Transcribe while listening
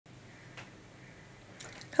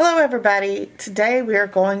Hello everybody. Today we are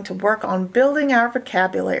going to work on building our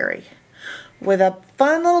vocabulary with a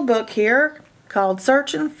fun little book here called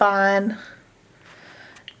Search and Find.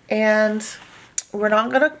 And we're not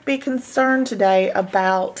going to be concerned today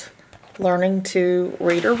about learning to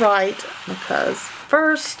read or write, because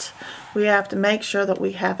first we have to make sure that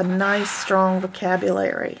we have a nice strong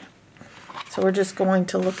vocabulary. So we're just going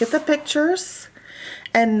to look at the pictures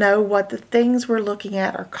and know what the things we're looking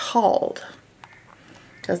at are called.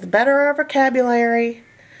 Because the better our vocabulary,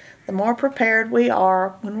 the more prepared we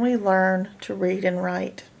are when we learn to read and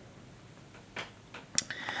write.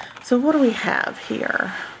 So what do we have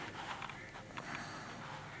here?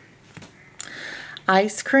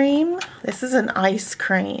 Ice cream. This is an ice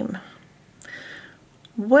cream.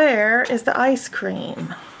 Where is the ice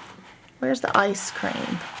cream? Where's the ice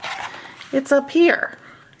cream? It's up here.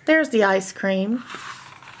 There's the ice cream.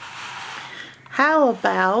 How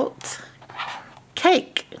about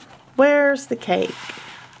cake? Where's the cake?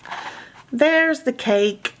 There's the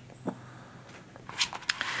cake.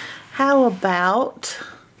 How about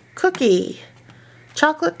cookie?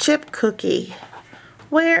 Chocolate chip cookie.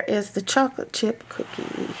 Where is the chocolate chip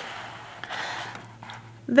cookie?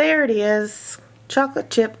 There it is. Chocolate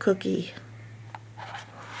chip cookie.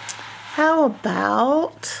 How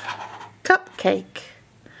about cupcake?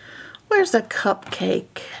 Where's the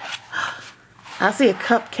cupcake? I see a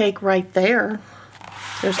cupcake right there.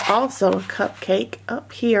 There's also a cupcake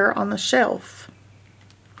up here on the shelf.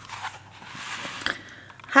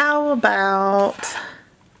 How about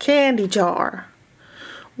candy jar?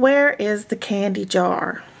 Where is the candy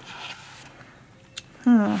jar?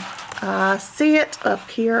 I see it up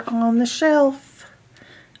here on the shelf.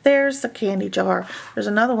 There's the candy jar. There's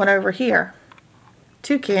another one over here.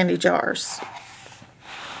 2 candy jars.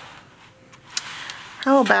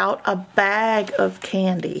 How about a bag of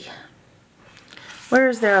candy? Where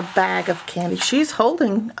is there a bag of candy? She's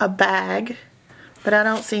holding a bag, but I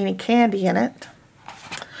don't see any candy in it.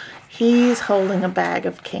 He's holding a bag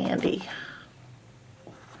of candy.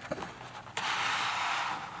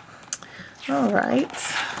 All right.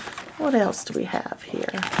 What else do we have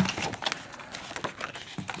here?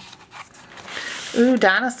 Ooh,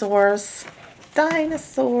 dinosaurs.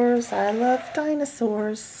 Dinosaurs. I love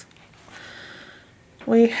dinosaurs.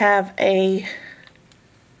 We have a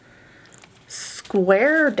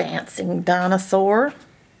square dancing dinosaur.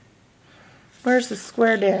 Where's the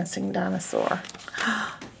square dancing dinosaur?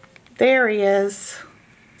 There he is.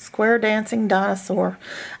 Square dancing dinosaur.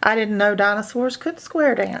 I didn't know dinosaurs could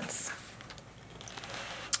square dance.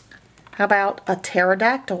 How about a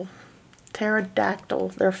pterodactyl? Pterodactyl.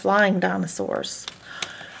 They're flying dinosaurs.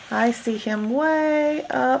 I see him way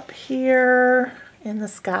up here in the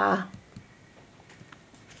sky.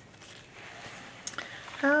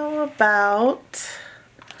 How about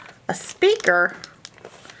a speaker?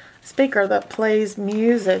 Speaker that plays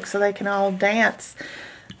music so they can all dance.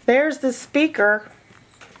 There's the speaker.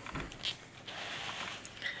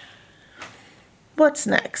 What's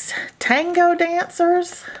next? Tango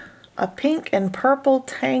dancers? A pink and purple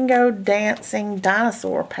tango dancing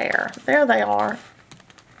dinosaur pair. There they are.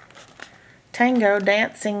 Tango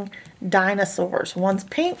dancing dinosaurs. One's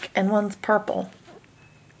pink and one's purple.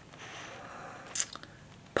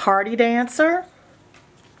 Party dancer.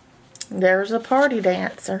 There's a party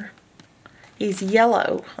dancer. He's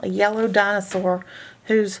yellow, a yellow dinosaur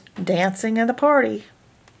who's dancing at a party.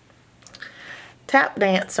 Tap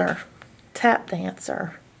dancer. Tap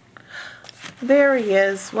dancer. There he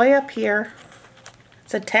is, way up here.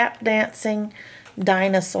 It's a tap dancing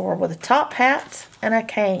dinosaur with a top hat and a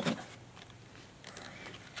cane.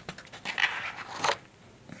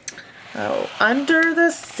 Oh, under the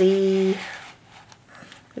sea.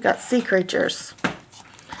 We got sea creatures.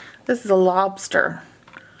 This is a lobster.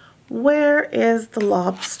 Where is the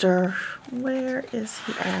lobster? Where is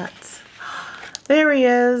he at? There he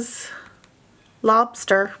is.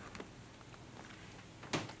 Lobster.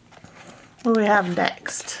 What do we have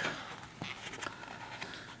next?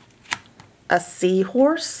 A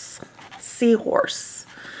seahorse. Seahorse.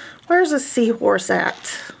 Where's a seahorse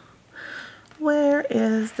at? Where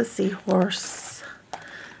is the seahorse?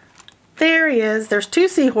 There he is. There's 2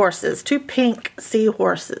 seahorses, 2 pink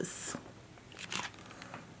seahorses.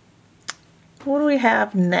 What do we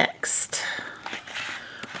have next?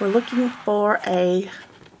 We're looking for a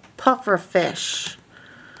pufferfish.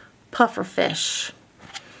 Pufferfish.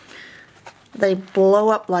 They blow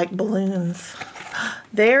up like balloons.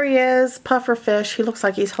 There he is, pufferfish. He looks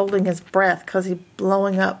like he's holding his breath because he's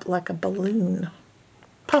blowing up like a balloon.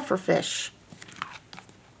 Pufferfish.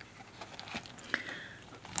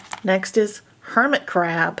 Next is hermit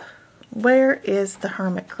crab. Where is the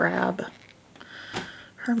hermit crab?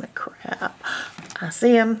 Hermit crab. I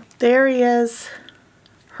see him. There he is.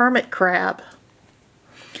 Hermit crab.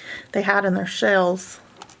 They hide in their shells.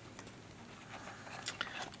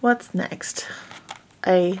 What's next?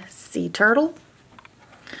 A sea turtle.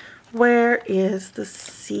 Where is the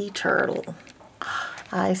sea turtle?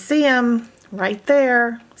 I see him right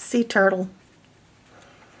there. Sea turtle.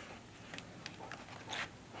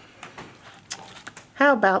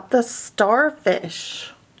 How about the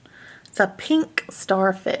starfish? It's a pink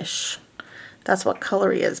starfish. That's what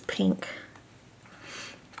color he is, pink.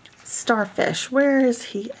 Starfish, where is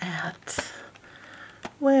he at?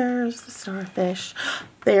 Where's the starfish?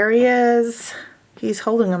 There he is. He's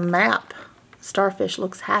holding a map. Starfish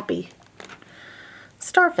looks happy.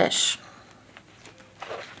 Starfish.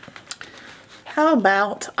 How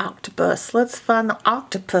about octopus? Let's find the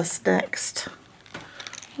octopus next.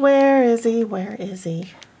 Where is he? Where is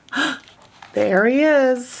he? There he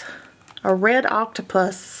is. A red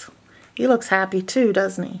octopus. He looks happy too,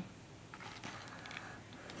 doesn't he?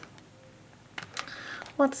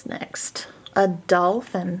 What's next? A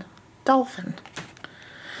dolphin. Dolphin.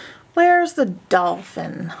 Where's the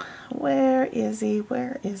dolphin? Where is he?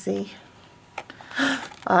 Where is he?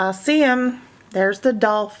 I see him. There's the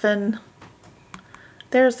dolphin.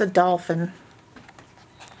 There's the dolphin.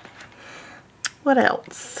 What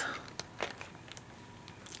else?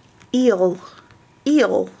 Eel.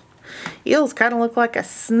 Eel. Eels kind of look like a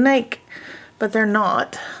snake, but they're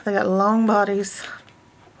not. They got long bodies.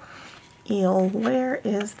 Eel. Where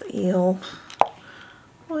is the eel?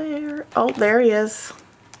 Where? Oh, there he is.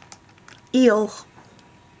 Eel.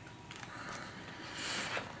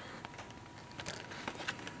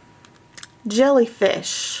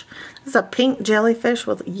 Jellyfish. This is a pink jellyfish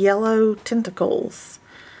with yellow tentacles.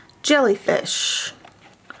 Jellyfish.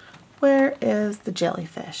 Where is the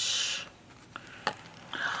jellyfish?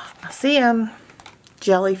 I see him.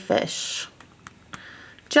 Jellyfish.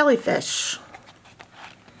 Jellyfish.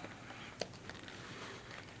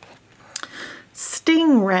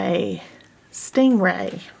 Stingray.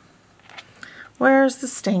 Stingray. Where's the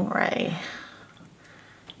stingray?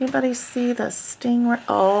 Anybody see the stingray?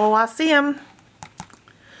 Oh, I see him.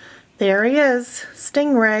 There he is.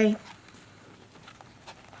 Stingray.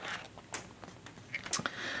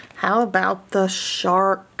 How about the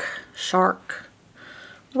shark? Shark.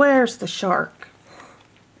 Where's the shark?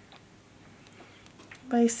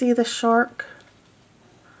 Anybody see the shark?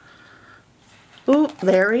 Ooh,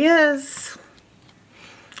 there he is.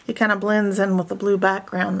 He kind of blends in with the blue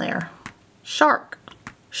background there. Shark.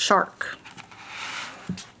 Shark.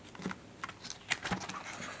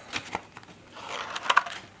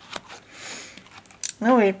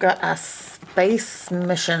 Now we've got a space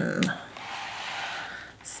mission.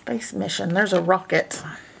 Space mission. There's a rocket.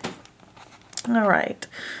 Alright.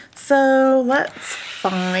 So let's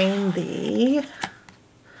find the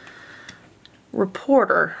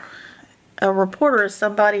reporter. A reporter is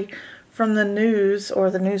somebody from the news or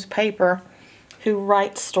the newspaper who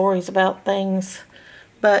writes stories about things.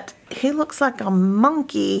 But he looks like a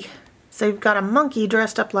monkey. So you've got a monkey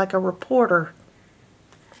dressed up like a reporter.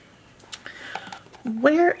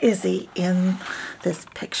 Where is he in this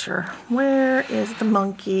picture? Where is the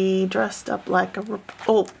monkey dressed up like a reporter?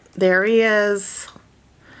 Oh, there he is.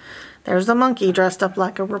 There's the monkey dressed up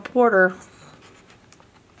like a reporter.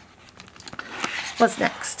 What's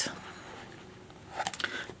next?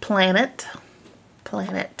 Planet.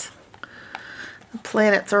 Planet. The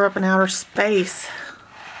planets are up in outer space.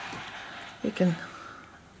 You can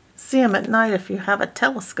see them at night if you have a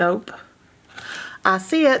telescope. I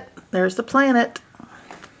see it. There's the planet.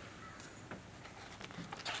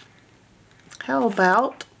 How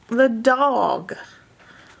about the dog?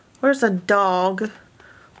 Where's a dog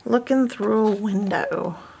looking through a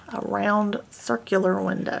window? A round circular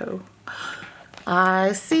window.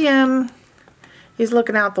 I see him. He's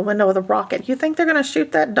looking out the window with a rocket. You think they're going to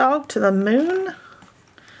shoot that dog to the moon?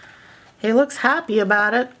 He looks happy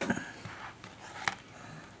about it.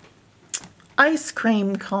 Ice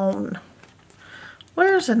cream cone.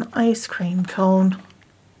 Where's an ice cream cone?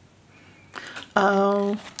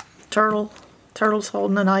 Oh, turtle. Turtle's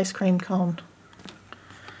holding an ice cream cone.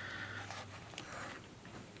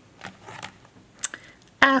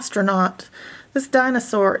 Astronaut. This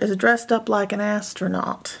dinosaur is dressed up like an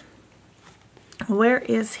astronaut. Where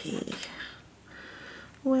is he?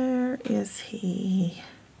 Where is he?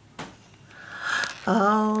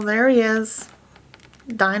 Oh, there he is.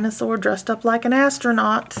 Dinosaur dressed up like an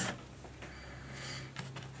astronaut.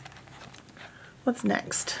 What's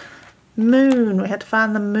next? Moon. We had to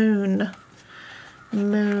find the moon.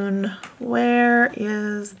 Moon. Where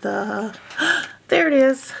is the... There it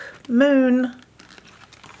is. Moon.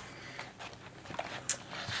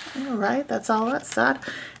 Alright, that's all that side.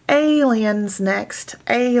 Aliens next.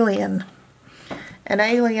 Alien. An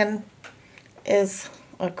alien is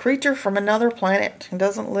a creature from another planet who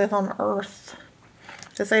doesn't live on Earth.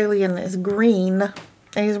 This alien is green,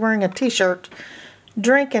 and he's wearing a t-shirt,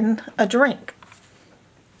 drinking a drink.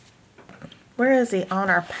 Where is he on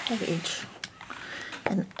our page?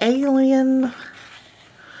 An alien.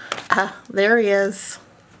 Ah, there he is.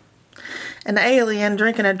 An alien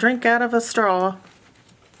drinking a drink out of a straw.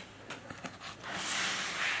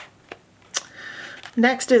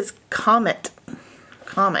 Next is comet.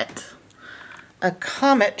 Comet. A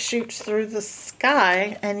comet shoots through the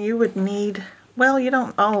sky, and you would need, well, you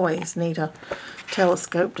don't always need a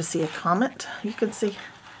telescope to see a comet. You can see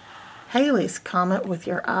Halley's Comet with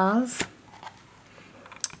your eyes.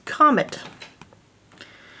 Comet.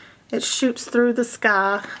 It shoots through the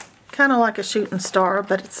sky, kind of like a shooting star,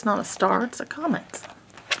 but it's not a star, it's a comet.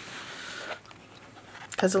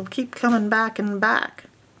 Because it'll keep coming back and back.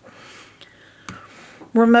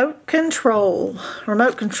 Remote control.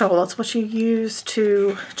 Remote control, that's what you use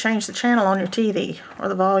to change the channel on your TV or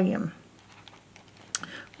the volume.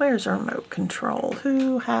 Where's our remote control?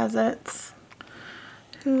 Who has it?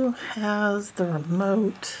 Who has the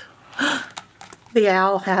remote? The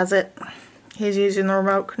owl has it. He's using the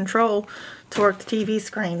remote control to work the TV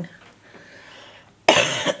screen.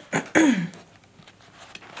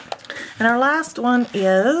 And our last one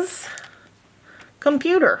is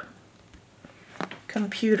computer.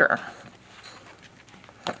 Computer.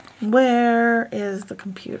 Where is the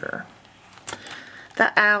computer?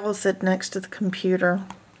 The owl sits next to the computer.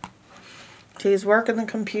 He's working the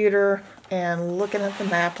computer and looking at the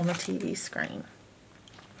map on the TV screen.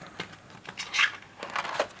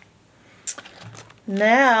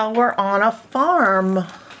 Now we're on a farm.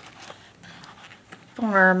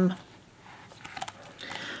 Farm.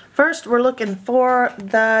 First we're looking for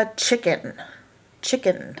the chicken.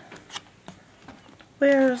 Chicken.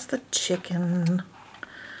 Where's the chicken?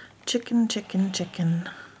 Chicken, chicken, chicken.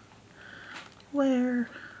 Where?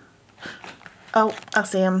 Oh, I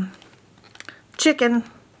see him. Chicken.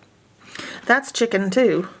 That's chicken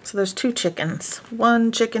too. So there's two chickens.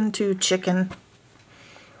 One chicken, two chicken.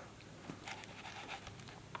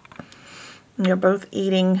 And you're both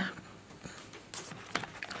eating.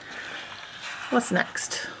 What's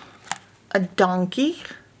next? A donkey.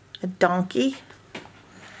 A donkey.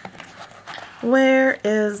 Where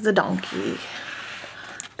is the donkey?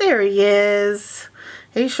 There he is.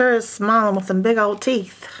 He sure is smiling with some big old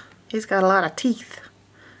teeth. He's got a lot of teeth.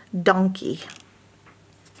 Donkey.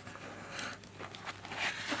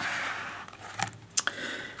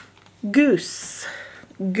 Goose.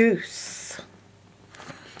 Goose.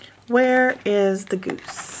 Where is the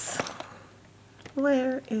goose?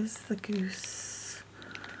 Where is the goose?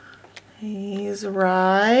 He's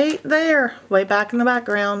right there. Way back in the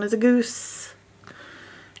background is a goose.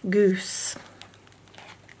 Goose.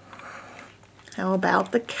 How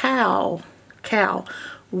about the cow? Cow.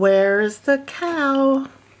 Where is the cow?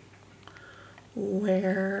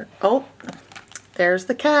 Where? Oh, there's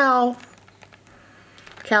the cow.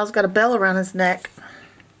 Cow's got a bell around his neck.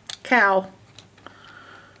 Cow.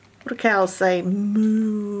 What do cows say?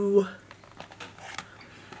 Moo.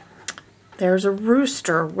 There's a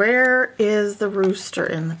rooster. Where is the rooster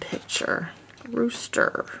in the picture?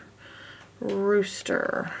 Rooster.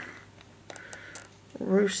 Rooster.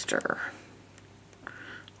 Rooster.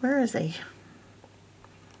 Where is he?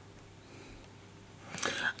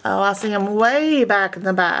 Oh, I see him way back in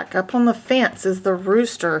the back. Up on the fence is the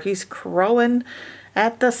rooster. He's crowing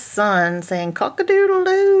at the sun, saying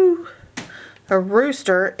cock-a-doodle-doo. A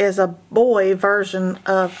rooster is a boy version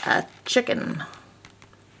of a chicken.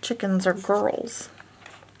 Chickens are girls.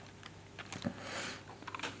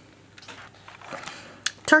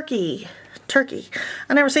 Turkey. Turkey.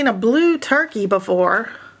 I've never seen a blue turkey before.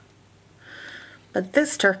 But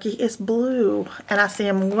this turkey is blue. And I see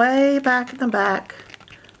him way back in the back.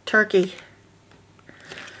 Turkey.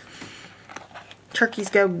 Turkeys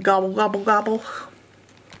go gobble, gobble, gobble.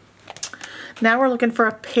 Now we're looking for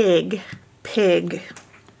a pig. Pig.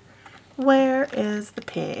 Where is the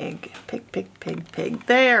pig? Pig, pig, pig, pig.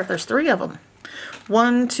 There's three of them.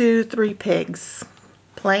 1, 2, 3 pigs.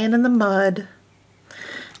 Playing in the mud.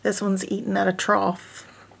 This one's eating at a trough.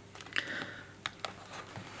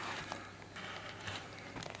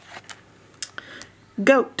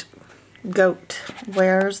 Goat. Goat.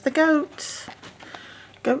 Where's the goat?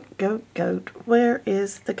 Goat, goat, goat. Where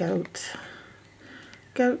is the goat?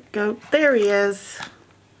 Goat, goat. There he is.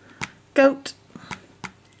 Goat.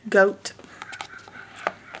 Goat.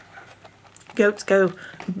 Goats go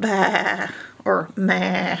bah or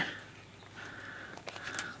meh.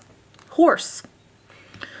 Horse.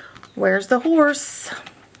 Where's the horse?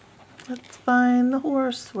 Let's find the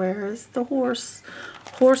horse. Where is the horse?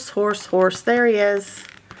 Horse, horse, horse. There he is.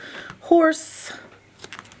 Horse.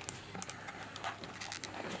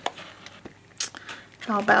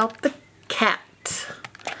 How about the cat?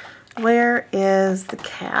 Where is the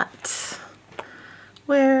cat?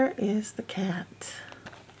 Where is the cat?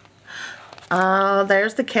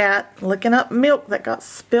 There's the cat licking up milk that got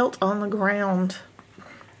spilt on the ground.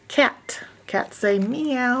 Cat. Cats say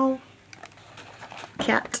meow.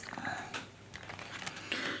 Cat.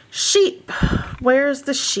 Sheep. Where's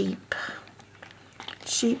the sheep?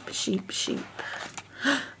 Sheep, sheep, sheep.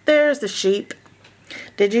 There's the sheep.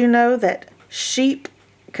 Did you know that sheep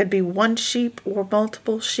could be one sheep or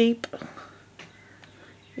multiple sheep?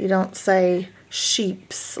 You don't say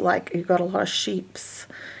sheeps like you got a lot of sheeps.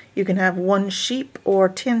 You can have one sheep or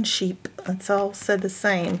 10 sheep. It's all said the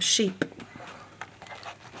same. Sheep.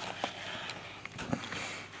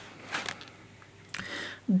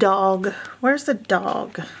 Dog. Where's the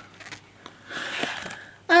dog?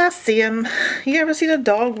 I see him. You ever seen a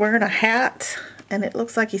dog wearing a hat? And it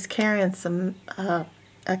looks like he's carrying some a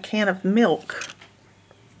can of milk.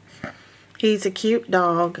 He's a cute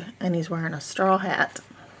dog and he's wearing a straw hat.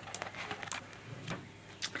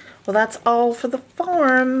 Well, that's all for the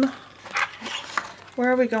farm.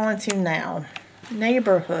 Where are we going to now?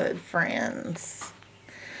 Neighborhood friends.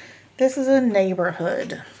 This is a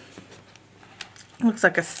neighborhood. Looks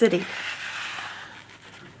like a city.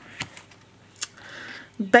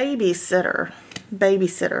 Babysitter.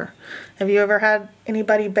 Babysitter. Have you ever had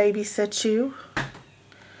anybody babysit you?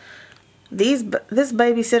 This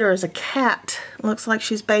babysitter is a cat. Looks like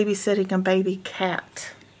she's babysitting a baby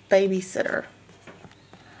cat. Babysitter.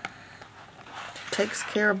 Takes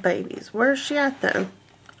care of babies. Where's she at though?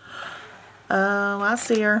 Oh, I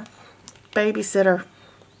see her. Babysitter.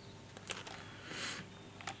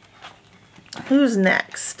 Who's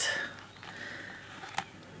next?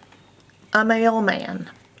 A mailman.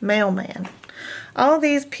 Mailman. All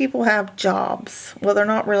these people have jobs. Well, they're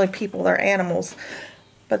not really people, they're animals.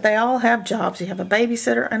 But they all have jobs. You have a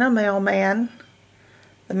babysitter and a mailman.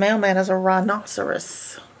 The mailman is a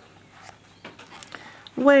rhinoceros.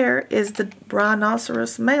 Where is the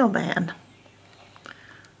rhinoceros mailman?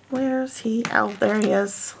 Where's he? Oh, there he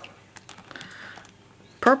is.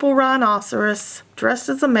 Purple rhinoceros, dressed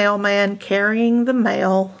as a mailman, carrying the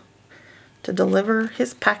mail to deliver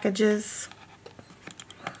his packages.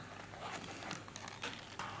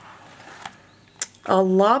 A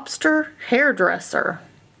lobster hairdresser.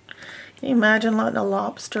 Can you imagine letting a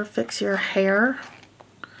lobster fix your hair?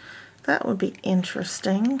 That would be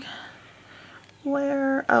interesting.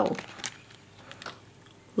 Where? Oh.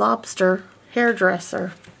 Lobster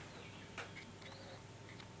hairdresser.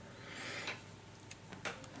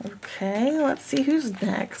 Okay, let's see who's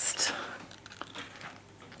next.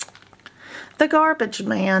 The garbage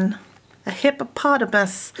man. A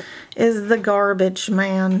hippopotamus is the garbage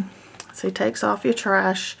man. So he takes off your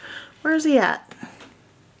trash. Where's he at?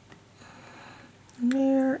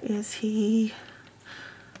 Where is he?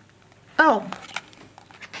 Oh,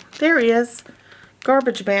 there he is.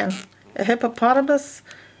 Garbage man. A hippopotamus.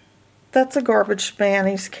 That's a garbage man.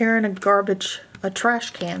 He's carrying a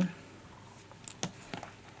trash can.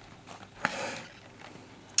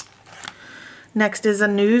 Next is a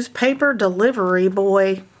newspaper delivery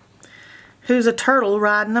boy, who's a turtle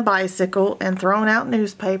riding a bicycle and throwing out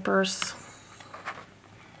newspapers.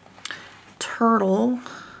 Turtle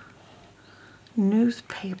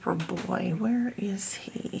newspaper boy. Where is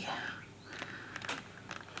he?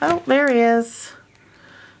 Oh, there he is.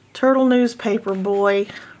 Turtle newspaper boy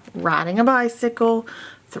riding a bicycle,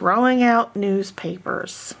 throwing out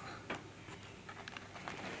newspapers.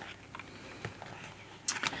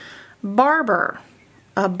 Barber.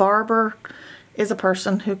 A barber is a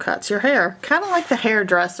person who cuts your hair. Kind of like the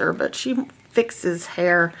hairdresser, but she fixes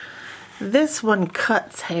hair. This one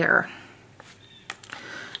cuts hair.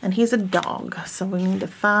 And he's a dog, so we need to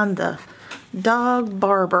find the dog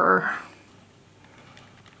barber.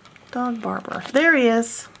 Dog barber. There he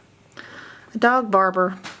is. A dog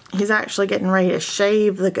barber. He's actually getting ready to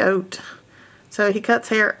shave the goat. So he cuts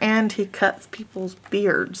hair and he cuts people's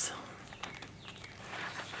beards.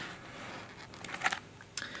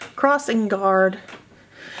 Crossing guard.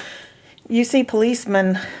 You see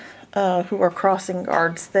policemen who are crossing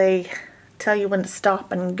guards. They tell you when to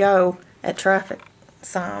stop and go at traffic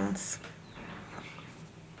signs.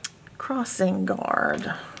 Crossing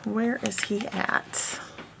guard. Where is he at?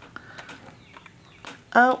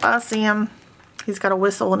 Oh, I see him. He's got a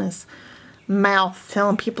whistle in his mouth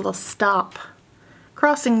telling people to stop.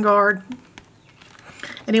 Crossing guard.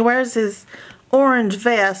 And he wears his orange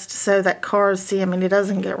vest so that cars see him and he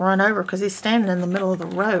doesn't get run over because he's standing in the middle of the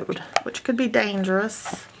road, which could be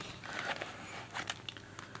dangerous.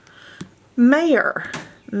 Mayor.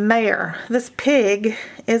 Mayor. This pig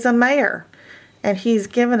is a mayor, and he's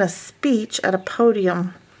giving a speech at a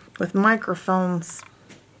podium with microphones.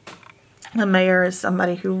 The mayor is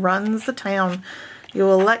somebody who runs the town. You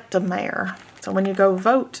elect a mayor. So when you go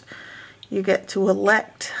vote, you get to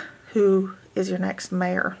elect who is your next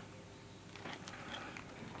mayor.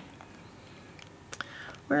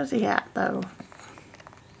 Where's he at, though?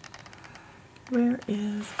 Where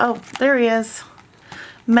is... Oh, there he is.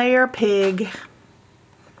 Mayor Pig.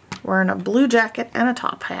 Wearing a blue jacket and a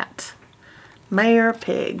top hat. Mayor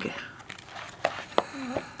Pig.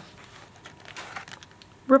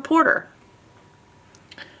 Reporter.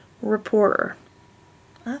 Reporter.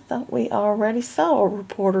 I thought we already saw a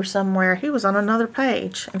reporter somewhere. He was on another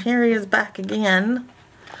page. And here he is back again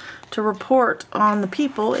to report on the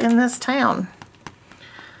people in this town.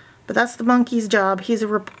 But that's the monkey's job. He's a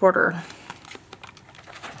reporter.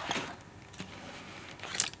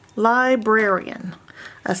 Librarian.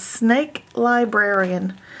 A snake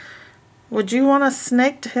librarian. Would you want a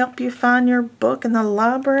snake to help you find your book in the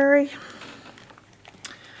library?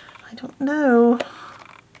 I don't know.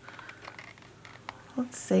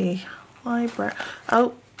 Let's see. Library.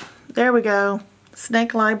 Oh, there we go.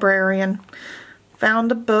 Snake librarian.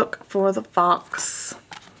 Found a book for the fox.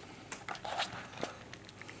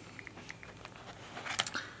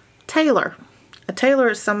 Tailor. A tailor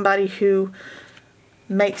is somebody who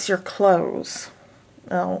makes your clothes.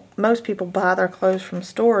 Well, most people buy their clothes from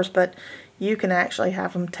stores, but you can actually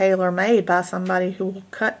have them tailor-made by somebody who will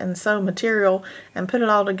cut and sew material and put it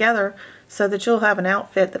all together so that you'll have an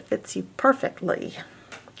outfit that fits you perfectly.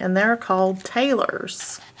 And they're called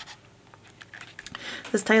tailors.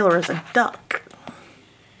 This tailor is a duck.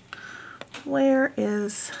 Where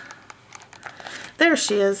is... There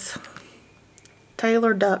she is.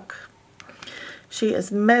 Tailor duck. She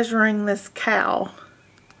is measuring this cow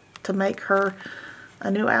to make her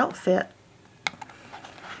a new outfit.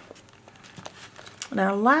 And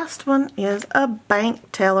our last one is a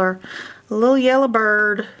bank teller. A little yellow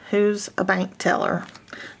bird who's a bank teller.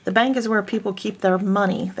 The bank is where people keep their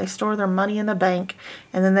money. They store their money in the bank,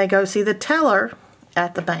 and then they go see the teller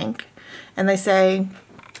at the bank, and they say,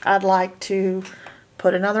 I'd like to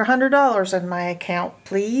put another $100 in my account,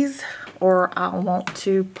 please. Or I want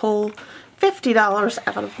to pull $50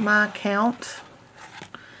 out of my account.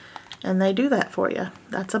 And they do that for you.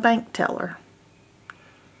 That's a bank teller.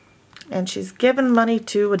 And she's giving money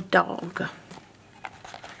to a dog.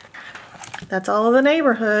 That's all of the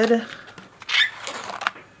neighborhood.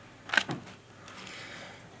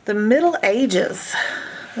 The Middle Ages.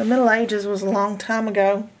 The Middle Ages was a long time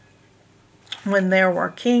ago when there were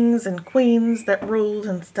kings and queens that ruled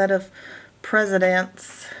instead of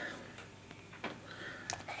presidents.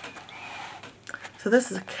 So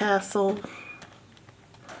this is a castle.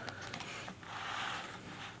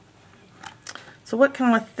 So what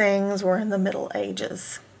kind of things were in the Middle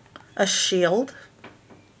Ages? A shield.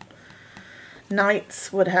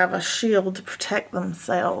 Knights would have a shield to protect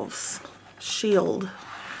themselves. Shield.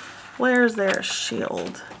 Where's their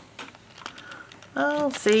shield? Oh,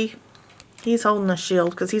 see? He's holding a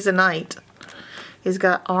shield because he's a knight. He's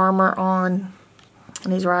got armor on,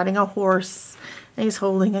 and he's riding a horse, and he's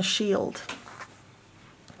holding a shield.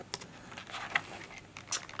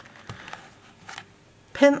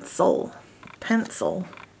 Pencil. Pencil.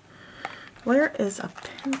 Where is a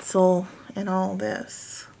pencil in all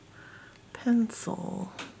this?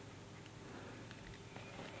 Pencil.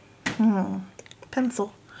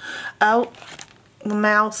 Pencil. Oh, the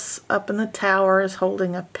mouse up in the tower is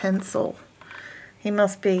holding a pencil. He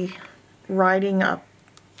must be writing a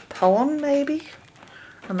poem, maybe?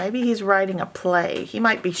 Or maybe he's writing a play. He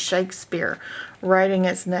might be Shakespeare writing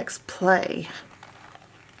his next play.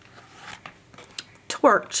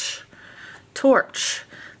 Torch. Torch.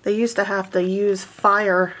 They used to have to use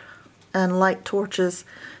fire and light torches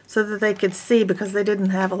so that they could see because they didn't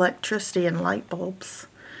have electricity and light bulbs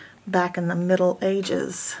back in the Middle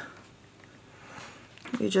Ages.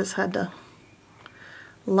 You just had to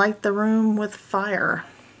light the room with fire.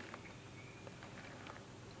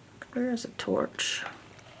 Where's a torch?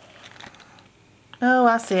 Oh,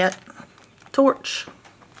 I see it. Torch.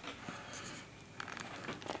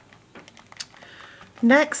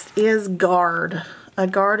 Next is guard. A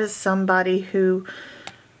guard is somebody who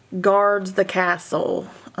guards the castle.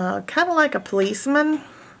 Kind of like a policeman,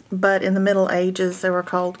 but in the Middle Ages they were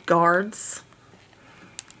called guards.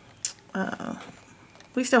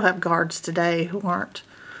 We still have guards today who aren't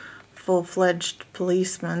full-fledged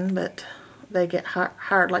policemen, but they get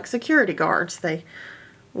hired like security guards. They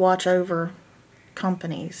watch over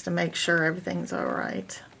companies to make sure everything's all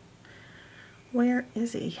right. Where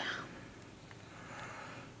is he?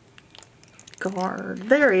 Guard.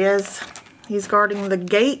 There he is. He's guarding the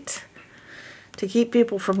gate to keep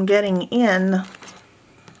people from getting in.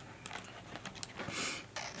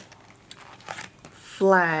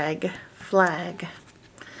 Flag. Flag.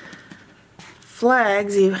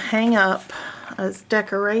 Flags you hang up as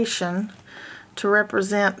decoration to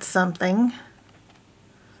represent something.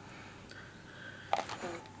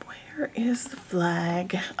 Where is the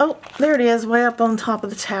flag? Oh, there it is, way up on top of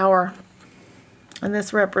the tower. And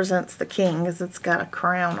this represents the king, because it's got a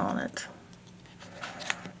crown on it.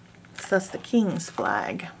 So that's the king's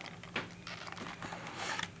flag.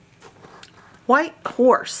 White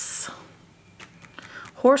horse.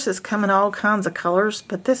 Horses come in all kinds of colors,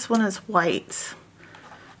 but this one is white.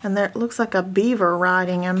 And there it looks like a beaver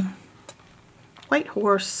riding him. White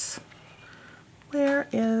horse. Where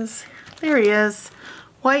is... There he is.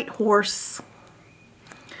 White horse.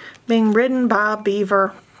 Being ridden by a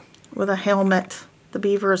beaver with a helmet. The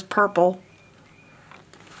beaver is purple.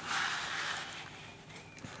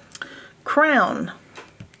 Crown.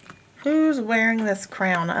 Who's wearing this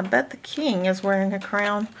crown? I bet the king is wearing a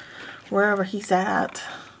crown wherever he's at.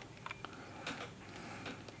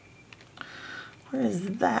 Where is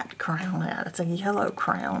that crown at? It's a yellow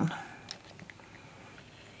crown.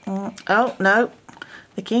 Oh, no.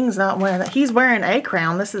 The king's not wearing that. He's wearing a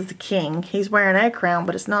crown. This is the king. He's wearing a crown,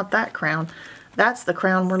 but it's not that crown. That's the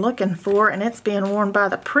crown we're looking for, and it's being worn by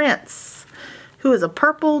the prince, who is a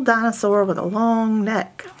purple dinosaur with a long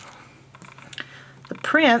neck. The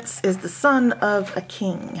prince is the son of a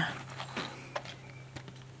king.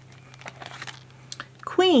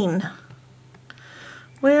 Queen.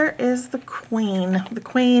 Where is the queen? The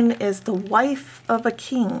queen is the wife of a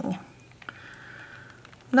king.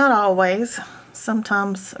 Not always.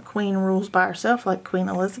 Sometimes a queen rules by herself, like Queen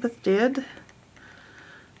Elizabeth did.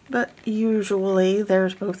 But usually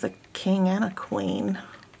there's both a king and a queen.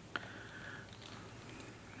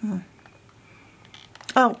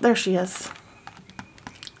 Oh, there she is.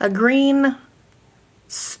 A green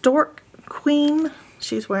stork queen.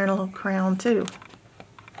 She's wearing a little crown too.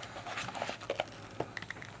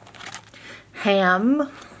 Ham.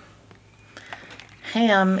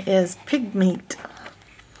 Ham is pig meat.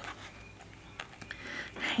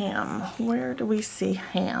 Ham. Where do we see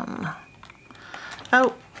ham?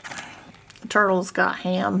 Oh, the turtle's got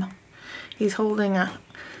ham. He's holding a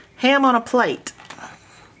ham on a plate.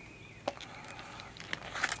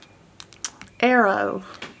 Arrow.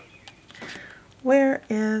 Where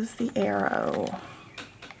is the arrow?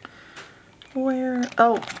 Where?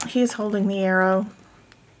 Oh, he's holding the arrow.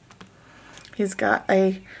 He's got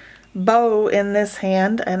a bow in this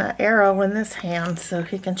hand and an arrow in this hand, so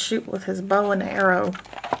he can shoot with his bow and arrow.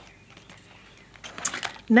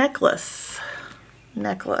 Necklace.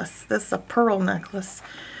 Necklace. This is a pearl necklace.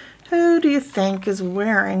 Who do you think is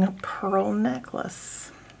wearing a pearl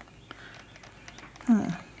necklace?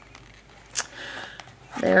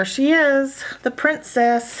 There she is. The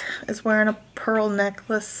princess is wearing a pearl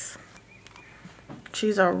necklace.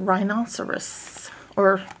 She's a rhinoceros.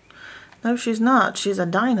 Or, no, she's not. She's a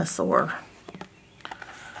dinosaur.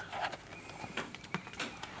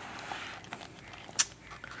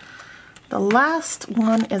 The last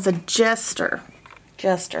one is a jester.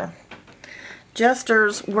 Jester.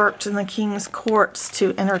 Jesters worked in the king's courts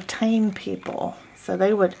to entertain people. So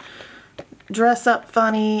they would dress up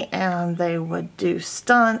funny and they would do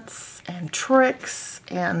stunts and tricks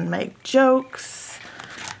and make jokes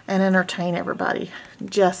and entertain everybody.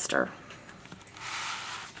 Jester.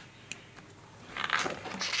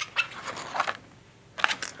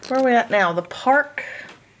 Where are we at now? The park.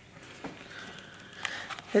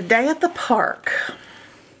 The day at the park.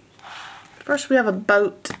 First we have a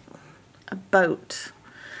boat. A boat.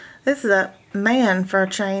 This is a man for a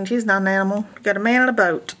change. He's not an animal. We've got a man in a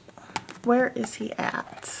boat. Where is he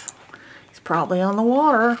at? He's probably on the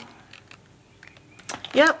water.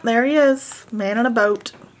 Yep, there he is. Man in a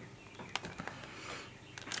boat.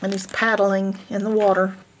 And he's paddling in the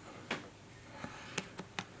water.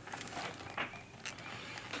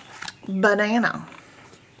 Banana.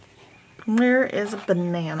 Where is a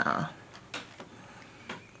banana?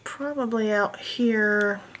 Probably out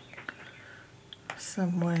here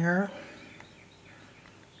somewhere.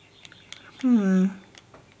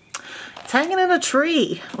 It's hanging in a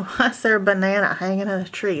tree. Why is there a banana hanging in a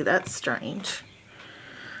tree? That's strange.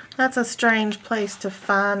 That's a strange place to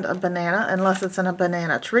find a banana unless it's in a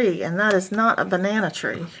banana tree, and that is not a banana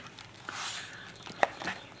tree.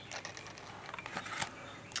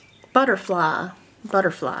 Butterfly.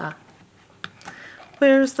 Butterfly.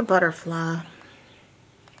 Where's the butterfly?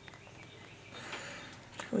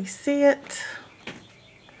 Can we see it?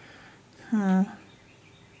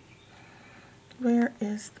 Where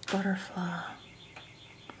is the butterfly?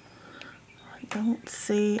 I don't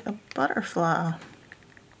see a butterfly.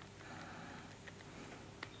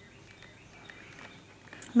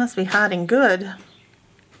 Must be hiding good.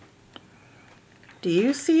 Do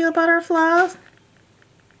you see a butterfly?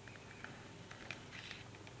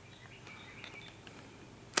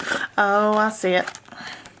 Oh, I see it.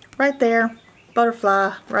 Right there.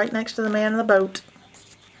 Butterfly, right next to the man in the boat.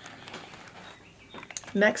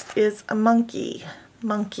 Next is a monkey.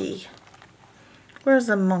 Monkey. Where's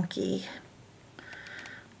the monkey?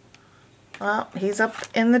 Well, he's up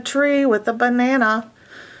in the tree with a banana.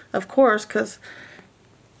 Of course, because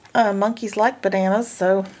monkeys like bananas,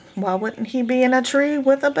 so why wouldn't he be in a tree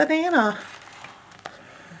with a banana?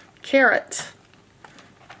 Carrot.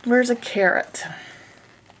 Where's a carrot?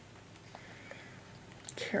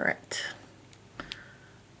 Carrot.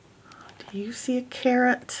 Do you see a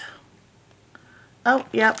carrot? Oh,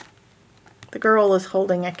 yep. The girl is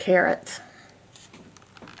holding a carrot.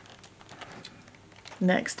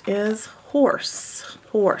 Next is horse.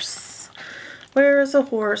 Horse. Where is a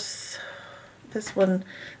horse?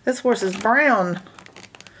 This horse is brown.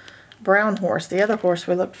 Brown horse. The other horse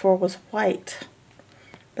we looked for was white.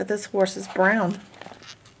 But this horse is brown.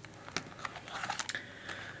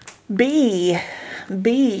 Bee.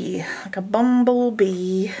 Bee. Like a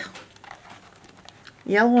bumblebee.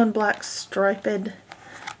 Yellow and black striped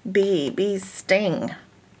bee. Bees sting.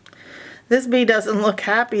 This bee doesn't look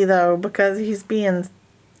happy though because he's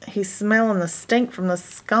smelling the stink from the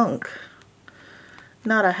skunk.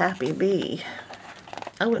 Not a happy bee.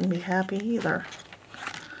 I wouldn't be happy either.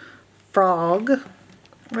 Frog.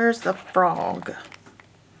 Where's the frog?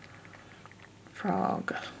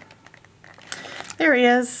 Frog. There he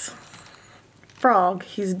is. Frog.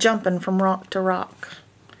 He's jumping from rock to rock.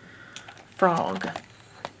 Frog.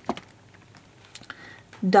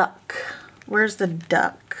 Duck. Where's the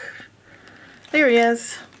duck? There he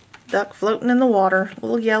is. Duck floating in the water.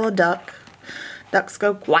 Little yellow duck. Ducks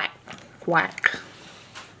go quack, quack.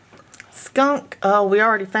 Skunk. Oh, we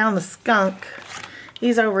already found the skunk.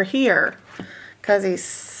 He's over here because he's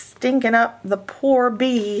stinking up the poor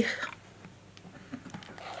bee.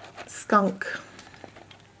 Skunk.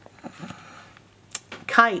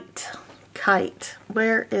 Kite. Kite.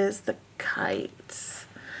 Where is the kite?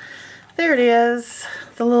 There it is.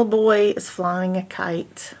 The little boy is flying a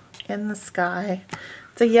kite in the sky.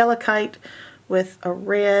 It's a yellow kite with a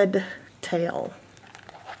red tail.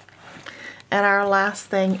 And our last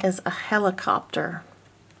thing is a helicopter.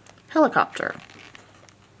 Helicopter.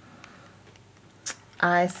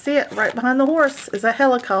 I see it right behind the horse is a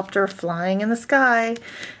helicopter flying in the sky.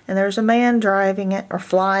 And there's a man driving it or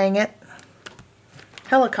flying it.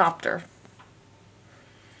 Helicopter.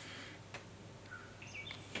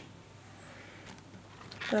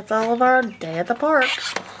 That's all of our day at the park.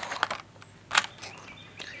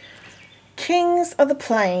 Kings of the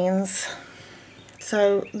Plains.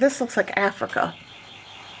 So this looks like Africa.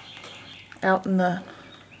 Out in the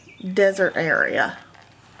desert area.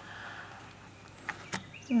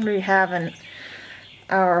 We have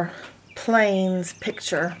our plains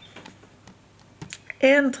picture.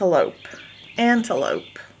 Antelope.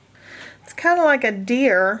 Antelope. It's kind of like a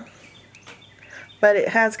deer, but it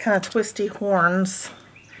has kind of twisty horns.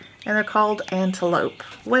 And they're called antelope.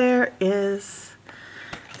 Where is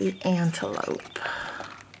the antelope?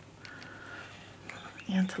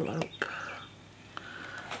 Antelope.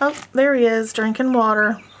 Oh, there he is, drinking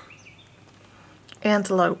water.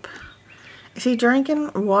 Antelope. Is he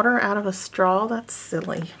drinking water out of a straw? That's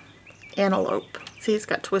silly. Antelope. See, it's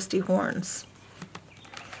got twisty horns.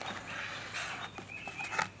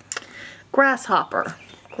 Grasshopper.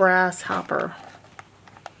 Grasshopper.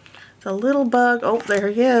 It's a little bug. Oh, there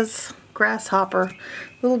he is. Grasshopper.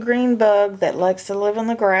 Little green bug that likes to live in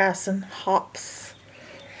the grass and hops.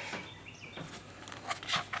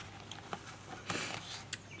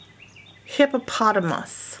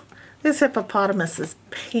 Hippopotamus. This hippopotamus is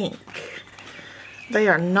pink. They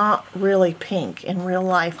are not really pink in real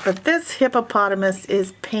life, but this hippopotamus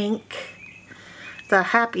is pink. It's a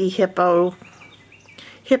happy hippo.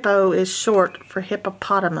 Hippo is short for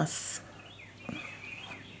hippopotamus.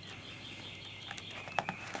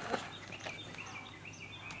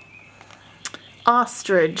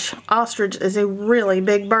 Ostrich. Ostrich is a really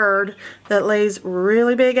big bird that lays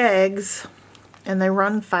really big eggs, and they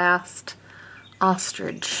run fast.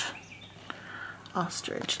 Ostrich.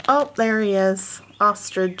 Ostrich. Oh, there he is.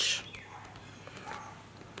 Ostrich.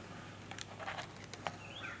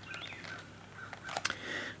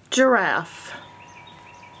 Giraffe.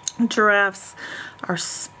 Giraffes are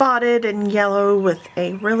spotted and yellow with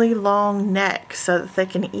a really long neck so that they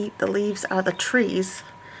can eat the leaves out of the trees.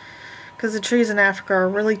 Because the trees in Africa are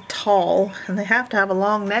really tall and they have to have a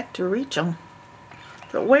long neck to reach them.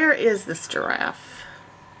 But where is this giraffe?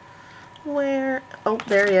 Where? Oh,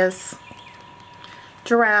 there he is.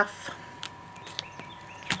 Giraffe.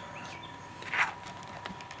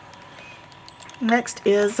 Next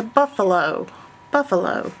is a buffalo.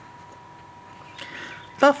 Buffalo.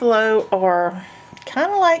 Buffalo are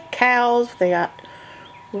kind of like cows. They got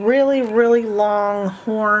really, really long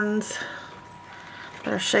horns.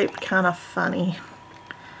 They're shaped kind of funny.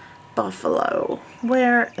 Buffalo.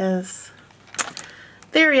 Where is...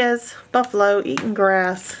 There he is. Buffalo eating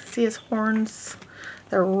grass. See his horns?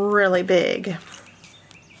 They're really big.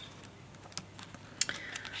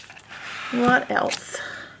 What else?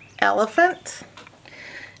 Elephant.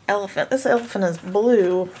 Elephant. This elephant is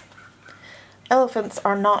blue. Elephants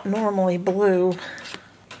are not normally blue.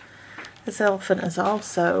 This elephant is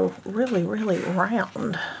also really, really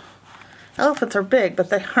round. Elephants are big, but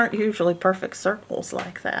they aren't usually perfect circles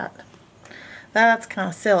like that. That's kind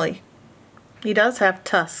of silly. He does have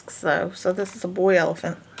tusks, though, so this is a boy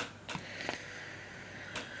elephant.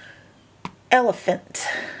 Elephant.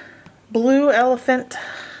 Blue elephant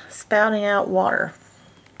spouting out water.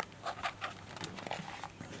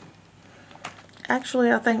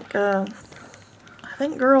 Actually, I think girl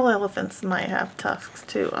elephants might have tusks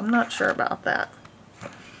too. I'm not sure about that.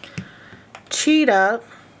 Cheetah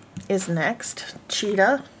is next.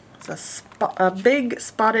 Cheetah is a big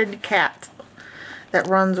spotted cat that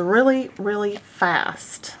runs really, really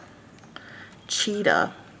fast.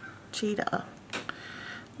 Cheetah. Cheetah.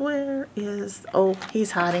 Where is... Oh,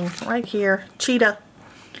 he's hiding right here. Cheetah.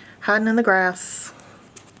 Hiding in the grass.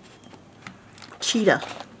 Cheetah.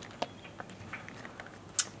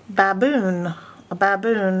 Baboon. A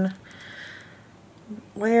baboon.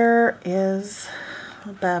 Where is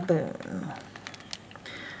a baboon?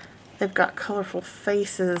 They've got colorful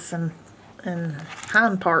faces and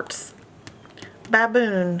hind parts.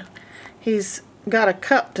 Baboon. He's got a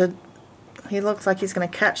cup to... He looks like he's going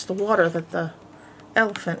to catch the water that the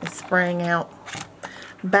elephant is spraying out.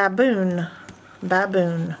 Baboon.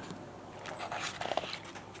 Baboon.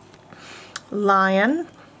 Lion.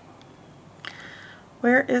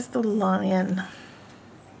 Where is the lion?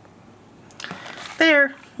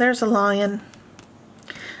 There's a lion.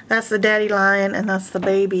 That's the daddy lion and that's the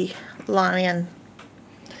baby lion.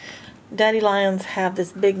 Daddy lions have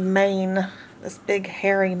this big mane, this big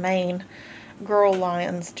hairy mane. Girl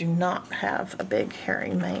lions do not have a big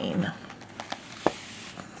hairy mane.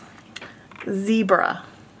 Zebra.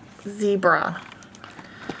 Zebra.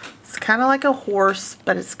 It's kind of like a horse,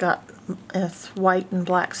 but it's white and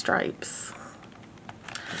black stripes.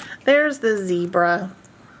 There's the zebra.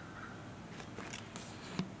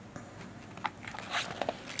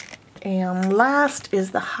 And last is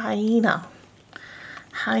the hyena.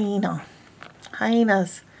 Hyena.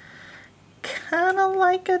 Hyenas kind of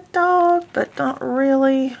like a dog, but not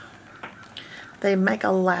really. They make a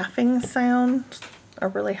laughing sound, a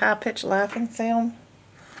really high-pitched laughing sound.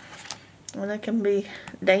 And they can be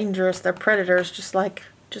dangerous. They're predators, just like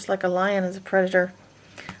a lion is a predator.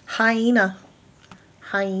 Hyena.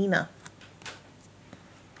 Hyena.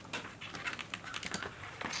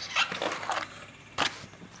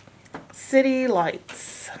 City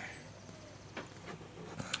lights.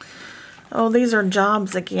 Oh, these are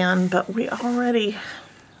jobs again, but we already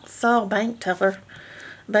saw a bank teller.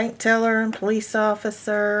 Bank teller and police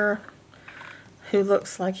officer who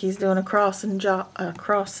looks like he's doing a crossing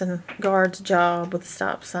guard's job with a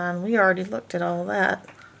stop sign. We already looked at all that.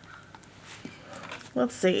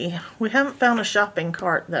 Let's see. We haven't found a shopping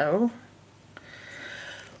cart, though.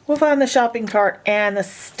 We'll find the shopping cart and the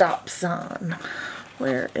stop sign.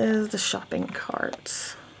 Where is the shopping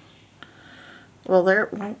cart? Well,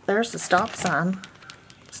 there's the stop sign.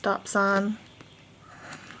 Stop sign.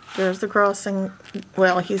 There's the crossing.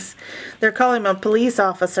 Well, they're calling him a police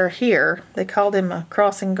officer here. They called him a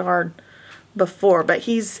crossing guard before, but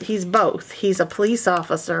he's both. He's a police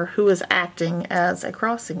officer who is acting as a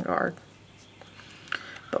crossing guard.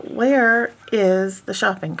 But where is the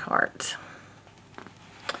shopping cart?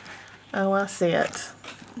 Oh, I see it.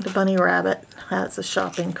 The bunny rabbit has a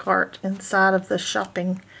shopping cart inside of the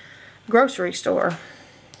shopping grocery store.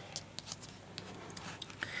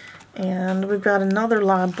 And we've got another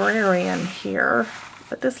librarian here,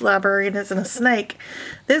 but this librarian isn't a snake.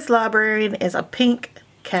 This librarian is a pink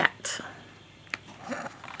cat.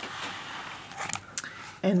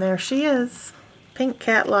 And there she is, pink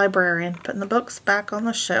cat librarian, putting the books back on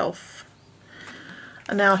the shelf.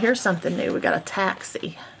 And now here's something new. We got a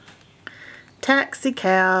taxi. Taxi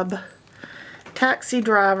cab. Taxi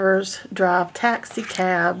drivers drive taxi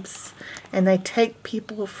cabs, and they take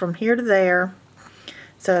people from here to there.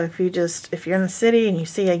 So if you're in the city and you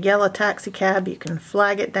see a yellow taxi cab, you can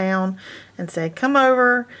flag it down and say, come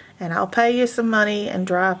over and I'll pay you some money and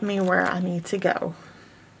drive me where I need to go.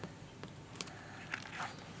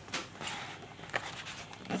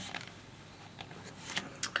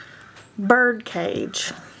 Bird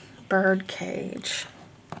cage. Bird cage.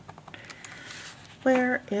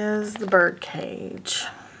 Where is the bird cage?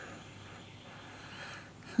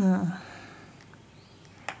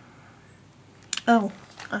 Oh,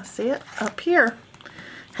 I see it up here,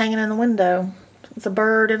 hanging in the window. It's a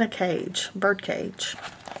bird in a cage, bird cage.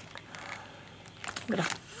 Got a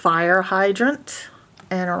fire hydrant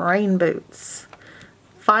and rain boots.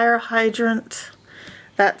 Fire hydrant,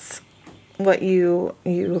 that's what you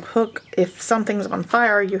hook. If something's on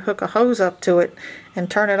fire, you hook a hose up to it and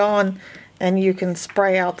turn it on, and you can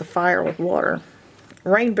spray out the fire with water.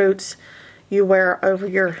 Rain boots you wear over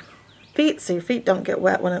your feet so your feet don't get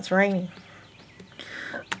wet when it's raining.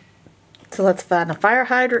 So let's find a fire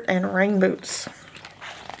hydrant and rain boots.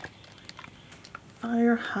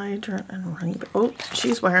 Fire hydrant and rain boots. Oh,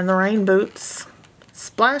 she's wearing the rain boots.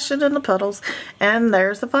 Splashing in the puddles. And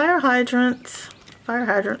there's the fire hydrant. Fire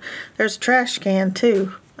hydrant. There's a trash can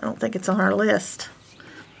too. I don't think it's on our list.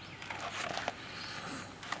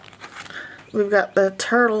 We've got the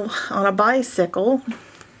turtle on a bicycle.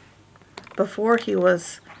 Before he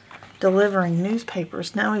was delivering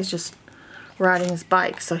newspapers. Now he's just riding his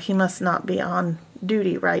bike, so he must not be on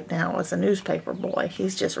duty right now as a newspaper boy.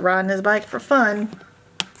 He's just riding his bike for fun.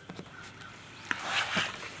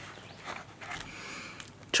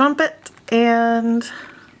 Trumpet and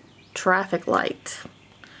traffic light.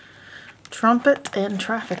 Trumpet and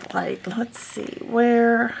traffic light. Let's see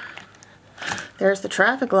where. There's the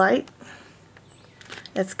traffic light.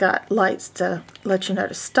 It's got lights to let you know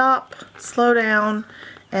to stop, slow down,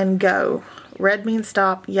 and go. Red means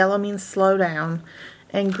stop, yellow means slow down,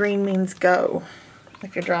 and green means go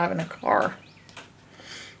if you're driving a car.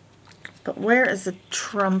 But where is the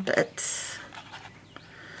trumpet?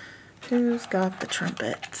 Who's got the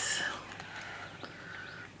trumpet?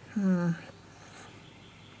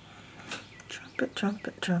 Trumpet,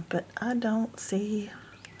 trumpet, trumpet. I don't see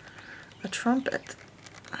a trumpet.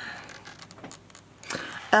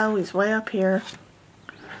 Oh, he's way up here.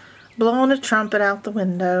 Blowing a trumpet out the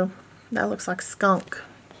window. That looks like a skunk.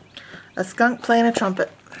 A skunk playing a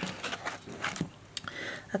trumpet.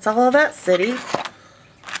 That's all of that city.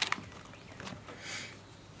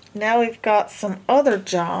 Now we've got some other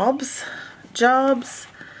jobs. Jobs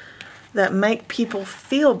that make people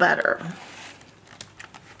feel better.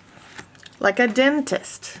 Like a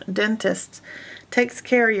dentist. A dentist takes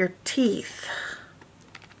care of your teeth.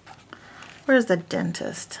 Where's the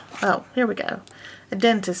dentist? Oh, here we go. A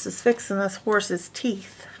dentist is fixing this horse's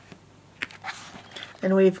teeth.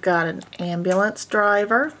 And we've got an ambulance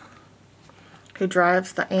driver who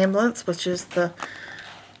drives the ambulance, which is the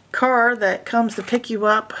car that comes to pick you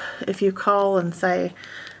up if you call and say,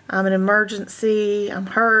 I'm an emergency, I'm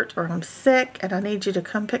hurt, or I'm sick, and I need you to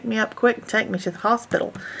come pick me up quick and take me to the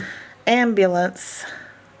hospital. Ambulance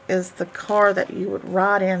is the car that you would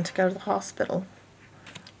ride in to go to the hospital.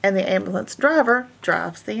 And the ambulance driver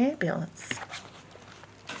drives the ambulance.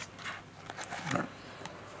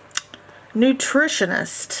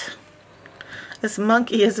 Nutritionist. This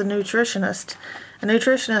monkey is a nutritionist. A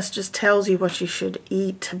nutritionist just tells you what you should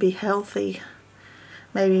eat to be healthy.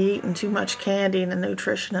 Maybe eating too much candy, and a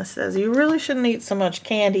nutritionist says you really shouldn't eat so much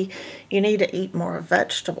candy. You need to eat more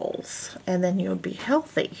vegetables, and then you'll be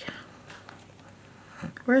healthy.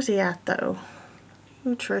 Where's he at, though?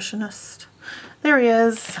 Nutritionist. There he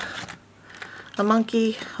is. A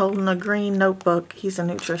monkey holding a green notebook. He's a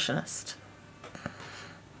nutritionist.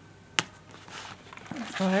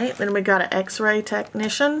 Alright, then we got an x-ray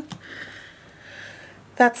technician.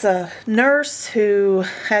 That's a nurse who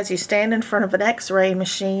has you stand in front of an x-ray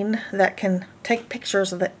machine that can take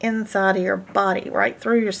pictures of the inside of your body, right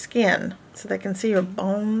through your skin, so they can see your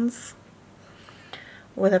bones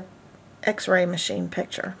with an x-ray machine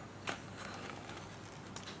picture.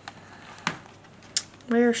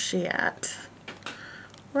 Where's she at?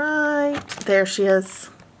 Right there she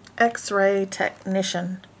is. X-ray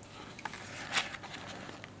technician.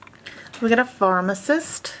 We got a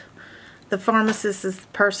pharmacist The pharmacist is the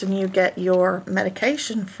person you get your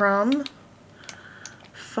medication from.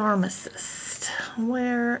 Pharmacist.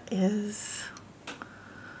 Where is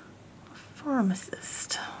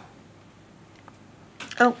pharmacist?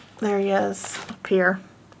 Oh, there he is, up here.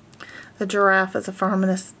 The giraffe is a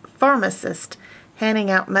pharmacist handing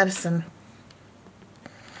out medicine.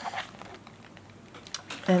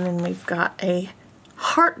 And then we've got a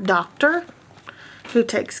heart doctor who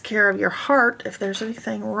takes care of your heart if there's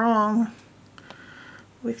anything wrong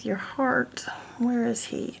with your heart. Where is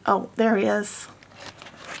he? Oh, there he is.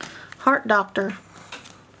 Heart doctor.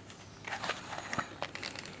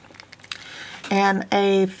 And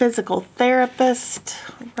a physical therapist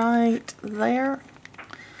right there.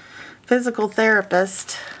 Physical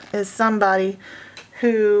therapist is somebody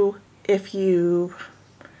who, if you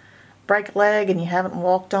break a leg and you haven't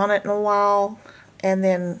walked on it in a while, and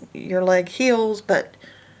then your leg heals, but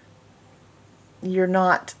you're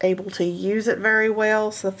not able to use it very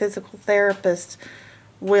well, so the physical therapist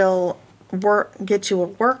will get you a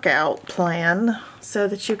workout plan so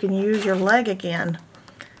that you can use your leg again.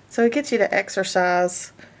 So it gets you to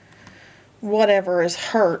exercise whatever is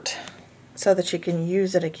hurt so that you can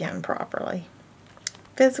use it again properly.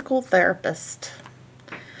 Physical therapist.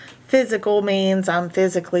 Physical means I'm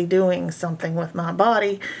physically doing something with my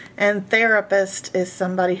body, and therapist is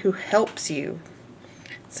somebody who helps you.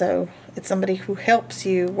 So it's somebody who helps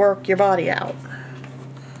you work your body out.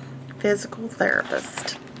 Physical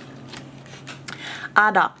therapist.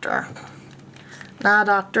 Eye doctor. An eye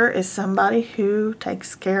doctor is somebody who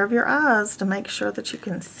takes care of your eyes to make sure that you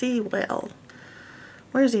can see well.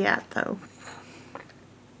 Where's he at, though?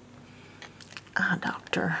 Eye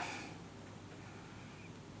doctor.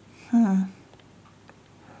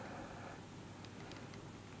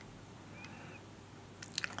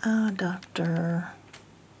 Eye doctor.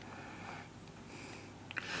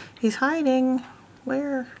 He's hiding.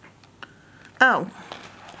 Where? Oh.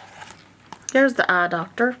 There's the eye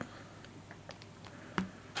doctor.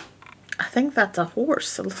 I think that's a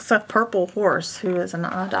horse. It looks like a purple horse who is an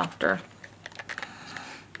eye doctor.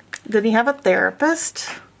 Then you have a therapist.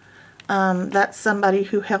 That's somebody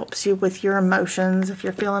who helps you with your emotions. If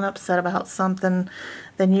you're feeling upset about something,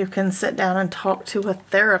 then you can sit down and talk to a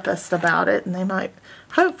therapist about it, and they might,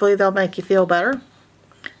 hopefully they'll make you feel better.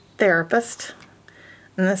 Therapist.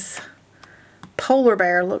 And this polar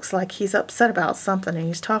bear looks like he's upset about something, and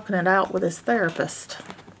he's talking it out with his therapist.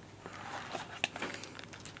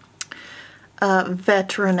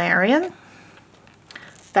 Veterinarian.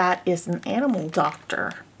 That is an animal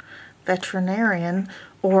doctor. Veterinarian,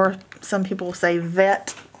 or some people say vet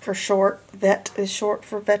for short. Vet is short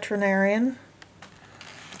for veterinarian.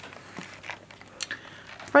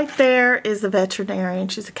 Right there is the veterinarian.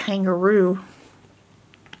 She's a kangaroo.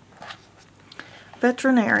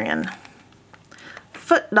 Veterinarian.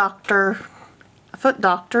 Foot doctor. A foot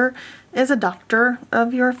doctor is a doctor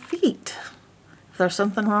of your feet. If there's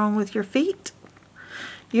something wrong with your feet,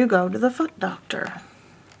 you go to the foot doctor.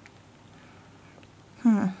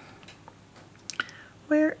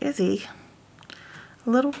 Where is he? A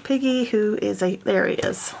little piggy who is a, there he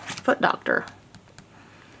is, foot doctor.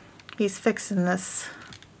 He's fixing this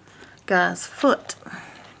guy's foot.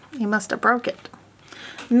 He must have broke it.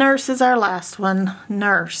 Nurse is our last one.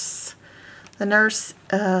 Nurse. The nurse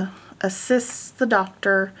assists the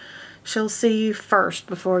doctor. She'll see you first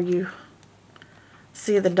before you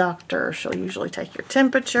see the doctor. She'll usually take your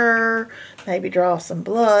temperature, maybe draw some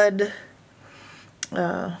blood,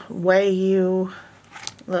 weigh you.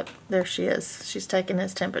 Look, there she is. She's taking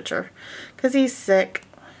his temperature because he's sick.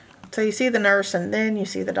 So you see the nurse and then you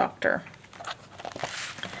see the doctor.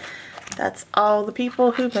 That's all the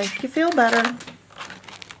people who make you feel better.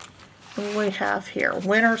 We have here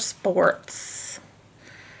winter sports.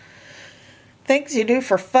 Things you do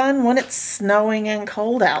for fun when it's snowing and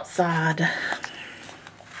cold outside.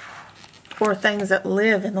 Or things that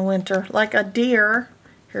live in the winter, like a deer.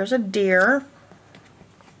 Here's a deer.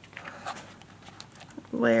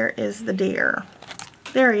 Where is the deer?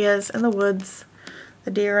 There he is in the woods.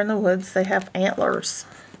 The deer in the woods, they have antlers.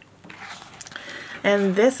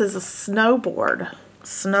 And this is a snowboard.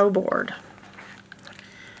 Snowboard.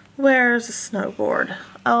 Where's the snowboard?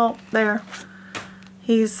 Oh, there.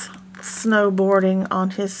 He's snowboarding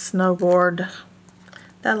on his snowboard.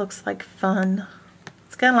 That looks like fun.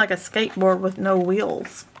 It's kind of like a skateboard with no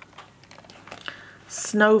wheels.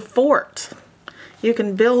 Snow fort. You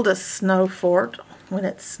can build a snow fort when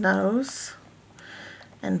it snows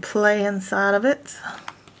and play inside of it.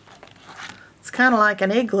 It's kind of like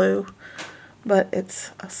an igloo, but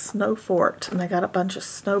it's a snow fort, and they got a bunch of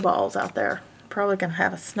snowballs out there. Probably gonna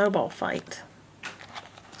have a snowball fight.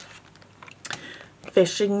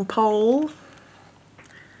 fishing pole.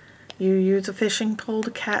 You use a fishing pole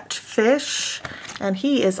to catch fish, and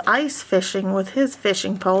he is ice fishing with his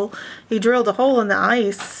fishing pole. He drilled a hole in the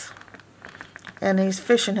ice, and he's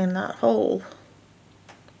fishing in that hole.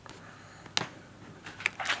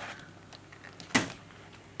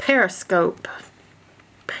 Periscope.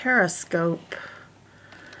 Periscope.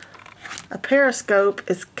 A periscope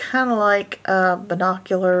is kind of like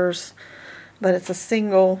binoculars, but it's a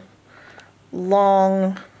single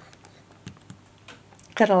long,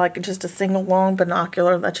 kind of like just a single long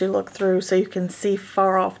binocular that you look through so you can see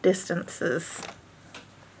far off distances.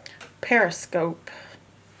 Periscope.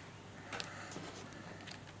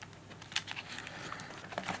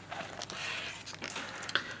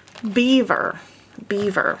 Beaver.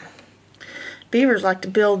 Beaver. Beavers like to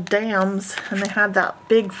build dams, and they have that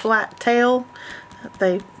big flat tail.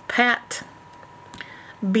 They pat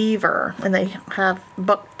beaver, and they have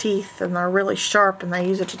buck teeth, and they're really sharp, and they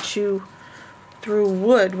use it to chew through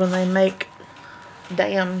wood when they make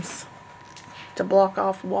dams to block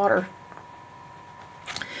off water.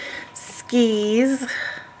 Skis.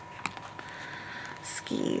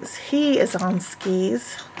 Skis. He is on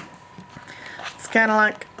skis. Kind of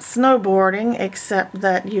like snowboarding, except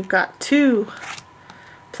that you've got 2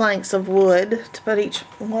 planks of wood to put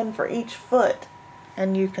one for each foot,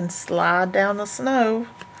 and you can slide down the snow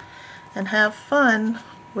and have fun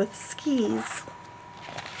with skis.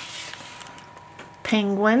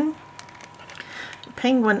 Penguin.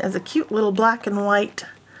 Penguin is a cute little black and white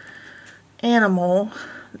animal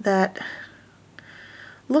that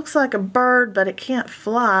looks like a bird, but it can't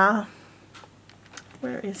fly.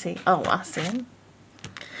 Where is he? Oh, I see him.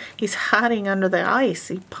 He's hiding under the ice.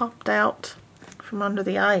 He popped out from under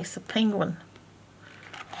the ice, a penguin.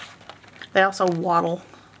 They also waddle.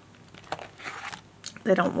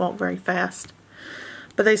 They don't walk very fast,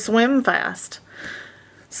 but they swim fast.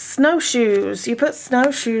 Snowshoes. You put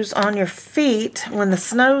snowshoes on your feet when the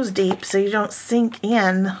snow's deep so you don't sink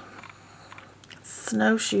in.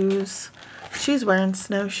 Snowshoes. She's wearing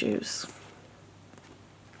snowshoes.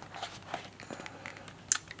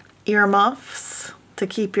 Earmuffs. To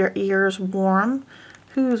keep your ears warm.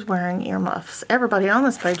 Who's wearing earmuffs? Everybody on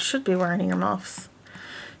this page should be wearing earmuffs.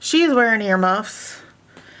 She's wearing earmuffs.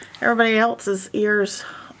 Everybody else's ears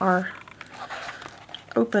are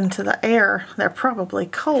open to the air. They're probably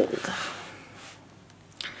cold.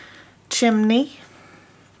 Chimney.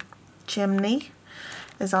 Chimney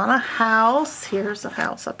is on a house. Here's a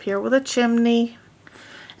house up here with a chimney.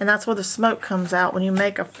 And that's where the smoke comes out when you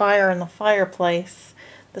make a fire in the fireplace.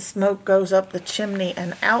 The smoke goes up the chimney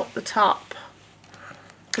and out the top.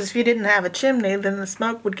 Because if you didn't have a chimney, then the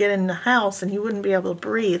smoke would get in the house and you wouldn't be able to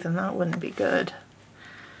breathe, and that wouldn't be good.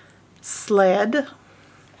 Sled.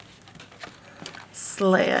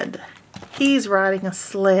 Sled. He's riding a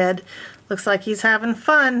sled. Looks like he's having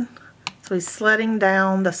fun. So he's sledding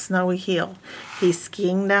down the snowy hill. He's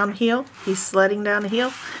skiing down the hill, he's sledding down the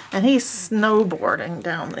hill, and he's snowboarding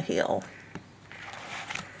down the hill.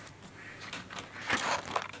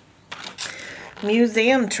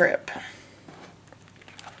 Museum trip.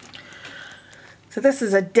 So this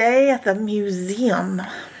is a day at the museum.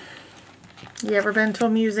 You ever been to a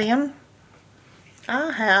museum?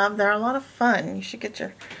 I have. They're a lot of fun. You should get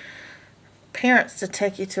your parents to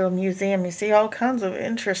take you to a museum. You see all kinds of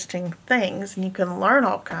interesting things, and you can learn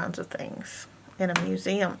all kinds of things in a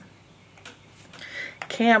museum.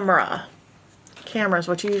 Camera. Camera is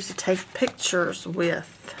what you use to take pictures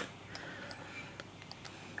with.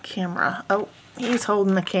 Camera. Oh, he's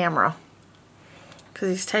holding the camera because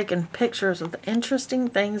he's taking pictures of the interesting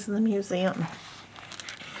things in the museum.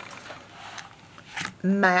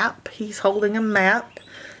 Map. He's holding a map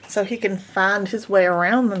so he can find his way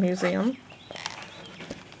around the museum.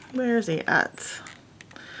 Where's he at?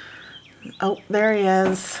 Oh, there he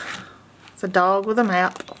is. It's a dog with a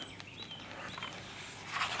map.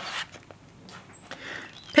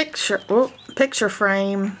 Picture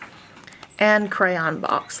frame and crayon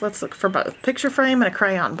box. Let's look for both. Picture frame and a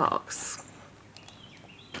crayon box.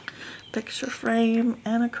 Picture frame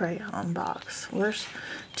and a crayon box. Where's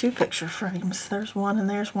 2 picture frames? There's one and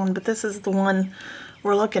there's one, but this is the one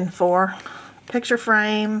we're looking for. Picture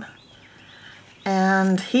frame,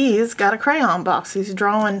 and he's got a crayon box. He's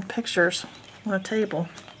drawing pictures on a table.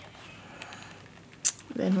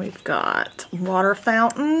 Then we've got water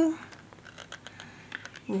fountain.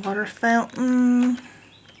 Water fountain.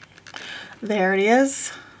 There it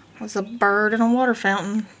is. There's a bird and a water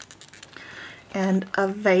fountain. And a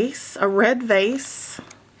vase, a red vase.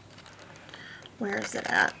 Where is it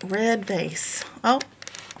at? Red vase. Oh,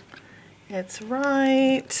 it's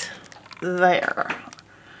right there.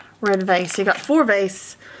 red vase. You got four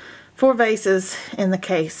vases in the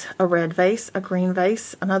case. A red vase, a green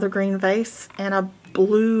vase, another green vase, and a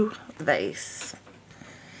blue vase.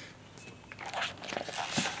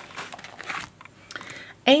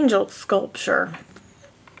 Angel sculpture.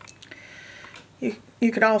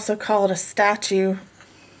 You could also call it a statue.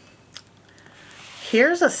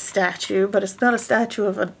 Here's a statue, but it's not a statue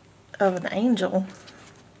of an angel.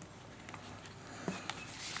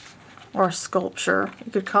 Or a sculpture.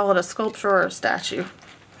 You could call it a sculpture or a statue.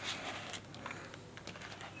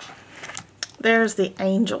 There's the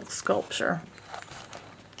angel sculpture.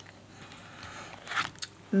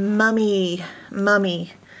 Mummy.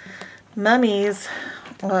 Mummies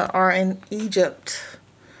are in Egypt.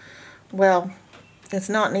 Well, it's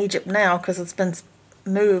not in Egypt now because it's been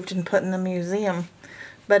moved and put in a museum.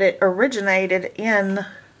 But it originated in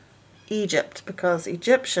Egypt because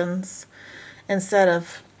Egyptians, instead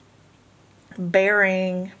of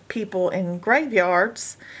burying people in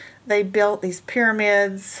graveyards, they built these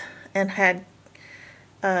pyramids and had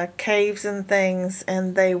caves and things,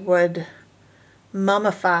 and they would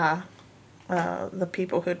mummify the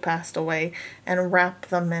people who'd passed away and wrap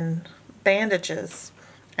them in bandages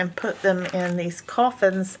and put them in these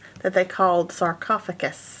coffins that they called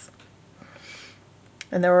sarcophagus.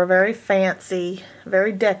 And they were very fancy,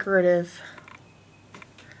 very decorative.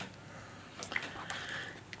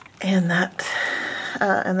 And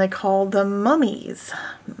and they called them mummies.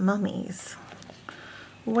 Mummies.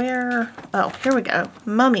 Where? Oh, here we go.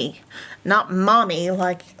 Mummy. Not mommy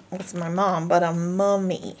like it's my mom, but a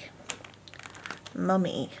mummy.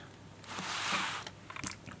 Mummy.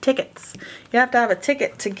 Tickets. You have to have a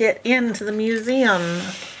ticket to get into the museum.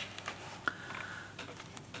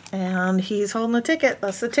 And he's holding the ticket.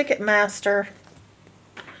 That's the ticket master.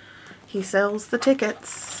 He sells the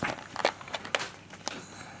tickets.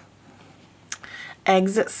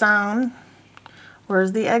 Exit sign.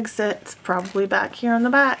 Where's the exit? It's probably back here in the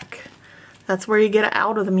back. That's where you get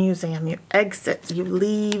out of the museum. You exit. You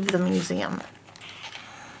leave the museum.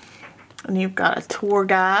 And you've got a tour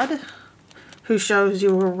guide who shows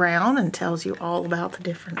you around and tells you all about the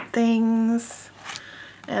different things.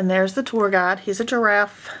 And there's the tour guide. He's a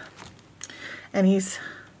giraffe. And he's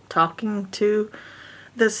talking to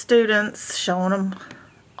the students, showing them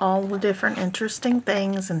all the different interesting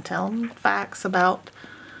things and telling them facts about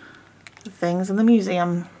the things in the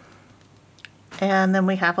museum. And then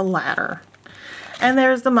we have a ladder. And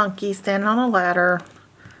there's the monkey standing on a ladder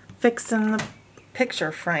fixing the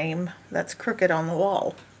picture frame that's crooked on the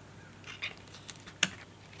wall.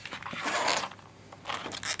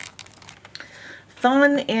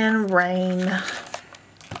 Fun in rain.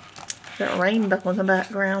 Got a rainbow in the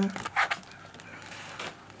background.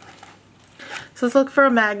 So let's look for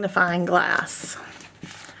a magnifying glass.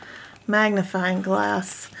 Magnifying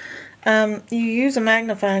glass. You use a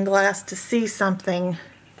magnifying glass to see something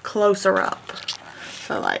closer up.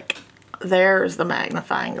 So like, there's the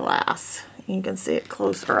magnifying glass. You can see it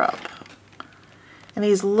closer up. And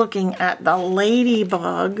he's looking at the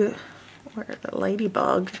ladybug,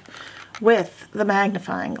 with the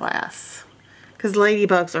magnifying glass. Because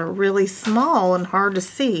ladybugs are really small and hard to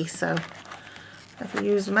see, so if you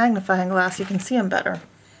use a magnifying glass, you can see them better.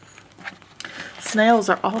 Snails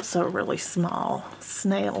are also really small.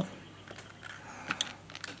 Snail.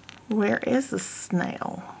 Where is the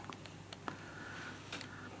snail?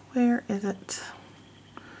 Where is it?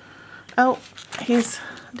 Oh, he's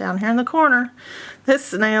down here in the corner. This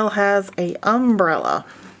snail has an umbrella.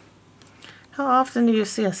 How often do you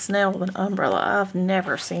see a snail with an umbrella? I've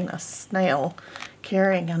never seen a snail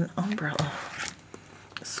carrying an umbrella.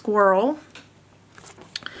 Squirrel.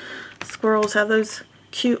 Squirrels have those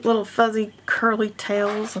cute little fuzzy curly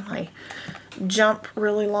tails, and they jump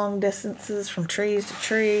really long distances from trees to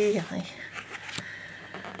tree, and they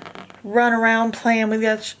run around playing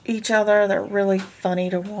with each other. They're really funny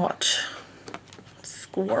to watch.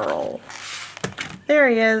 Squirrel. There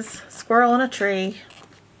he is. Squirrel in a tree.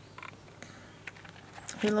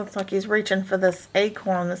 He looks like he's reaching for this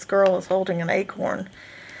acorn. This girl is holding an acorn.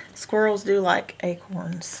 Squirrels do like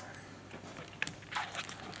acorns.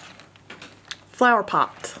 Flower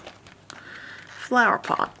pot. Flower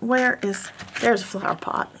pot. There's a flower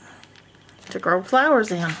pot to grow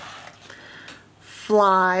flowers in.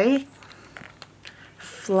 Fly.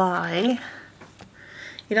 Fly.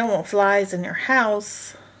 You don't want flies in your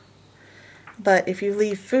house, but if you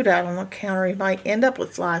leave food out on the counter, you might end up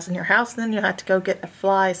with flies in your house, and then you have to go get a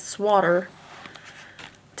fly swatter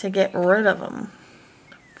to get rid of them.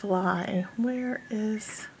 Fly.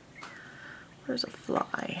 Where's a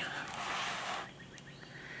fly?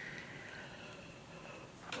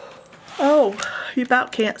 Oh, You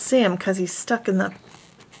about can't see him because he's stuck in the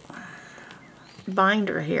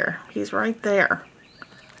binder here. He's right there.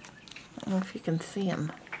 I don't know if you can see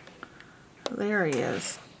him. There he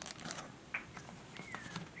is.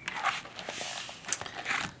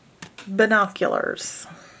 Binoculars.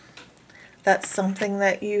 That's something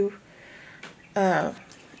that you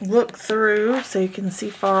look through so you can see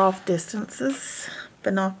far off distances.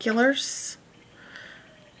 Binoculars.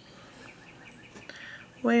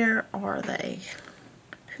 Where are they?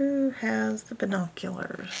 Who has the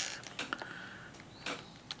binoculars?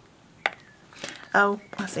 Oh,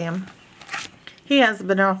 I see him. He has the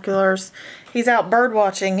binoculars. He's out bird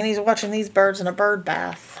watching and he's watching these birds in a bird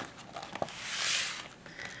bath.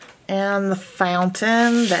 And the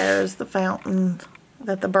fountain, there's the fountain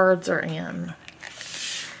that the birds are in.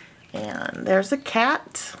 And there's a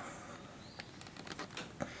cat.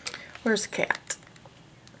 Where's the cat?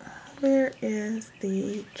 Where is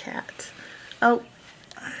the cat? Oh,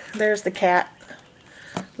 there's the cat.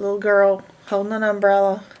 Little girl holding an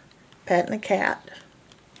umbrella, petting a cat.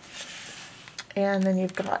 And then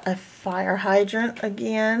you've got a fire hydrant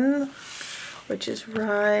again, which is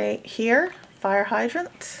right here. Fire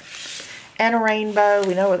hydrant. And a rainbow.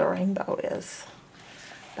 We know where the rainbow is.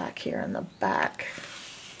 Back here in the back.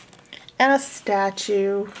 And a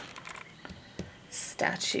statue.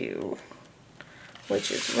 Statue.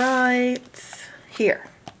 Which is right here.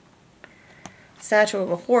 Statue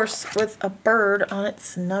of a horse with a bird on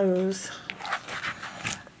its nose.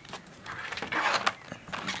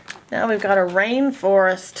 Now we've got a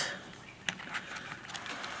rainforest.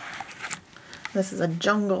 This is a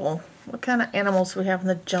jungle. What kind of animals do we have in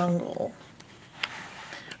the jungle?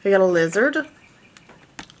 We got a lizard.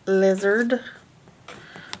 Lizard.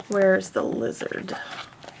 Where's the lizard?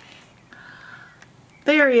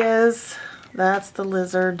 There he is. That's the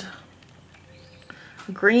lizard.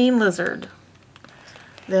 Green lizard.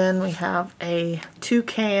 Then we have a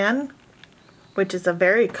toucan, which is a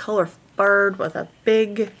very colorful bird with a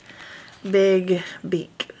big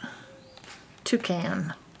beak.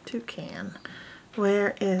 Toucan. Toucan.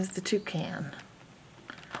 Where is the toucan?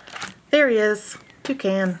 There he is.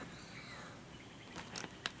 Toucan.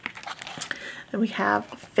 And we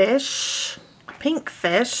have a fish. A pink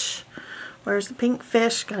fish. Where's the pink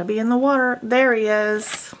fish? Gotta be in the water. There he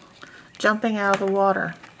is. Jumping out of the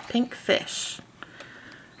water. Pink fish.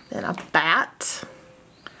 Then a bat.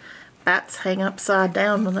 Bats hang upside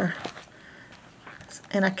down when they're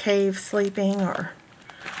in a cave sleeping, or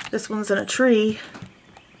this one's in a tree.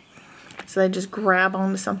 So they just grab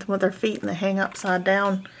onto something with their feet and they hang upside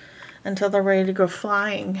down until they're ready to go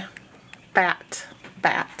flying. Bat.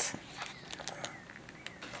 Bat.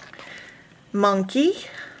 Monkey.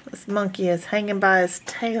 This monkey is hanging by his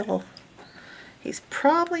tail. He's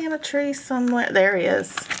probably in a tree somewhere. There he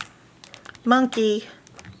is. Monkey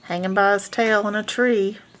hanging by his tail in a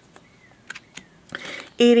tree.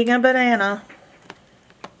 Eating a banana.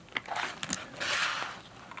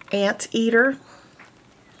 Anteater.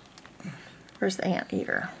 Where's the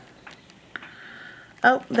anteater?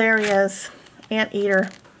 Oh, there he is. Anteater.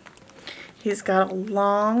 He's got a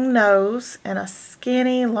long nose and a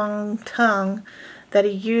skinny long tongue that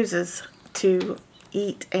he uses to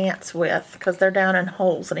eat ants with, because they're down in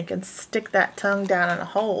holes and he can stick that tongue down in a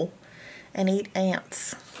hole and eat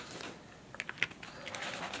ants.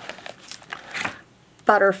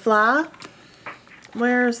 Butterfly.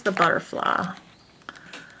 Where's the butterfly?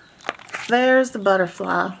 There's the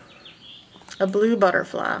butterfly. A blue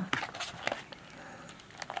butterfly.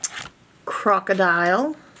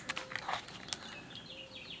 Crocodile.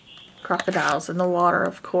 Crocodiles in the water,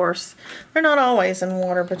 of course. They're not always in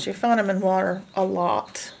water, but you find them in water a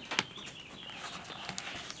lot.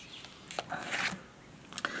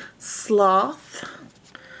 Sloth.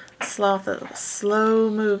 Sloth is a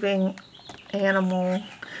slow-moving animal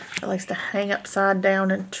that likes to hang upside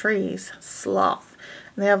down in trees. Sloth.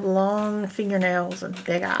 And they have long fingernails and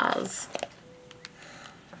big eyes.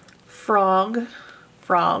 Frog.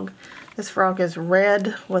 Frog. This frog is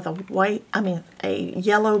red with a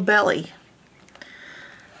yellow belly.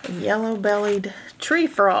 A yellow-bellied tree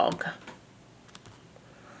frog.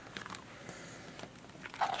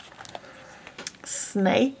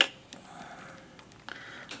 Snake.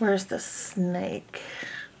 Where's the snake?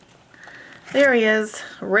 There he is.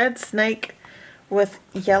 Red snake with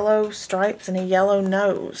yellow stripes and a yellow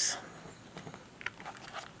nose.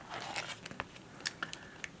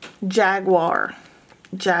 Jaguar.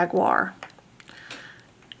 Jaguar.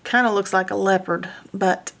 Kind of looks like a leopard,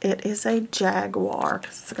 but it is a jaguar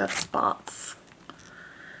because it's got spots.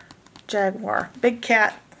 Jaguar. Big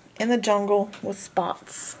cat in the jungle with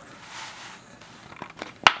spots.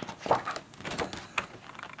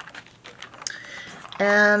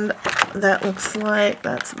 And that looks like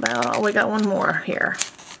that's about all. We got one more here.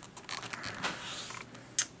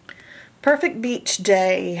 Perfect beach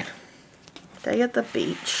day. Day at the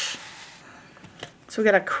beach. So we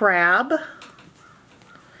got a crab.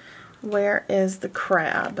 Where is the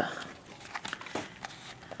crab?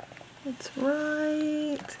 It's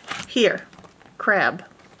right here. Crab.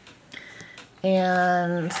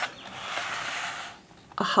 And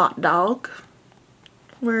a hot dog.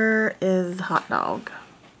 Where is the hot dog?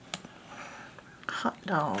 Hot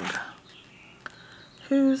dog.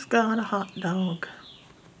 Who's got a hot dog?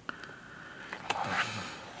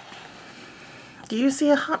 Do you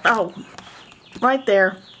see a hot dog? Oh, right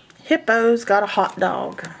there. Hippo's got a hot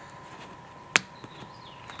dog.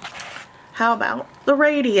 How about the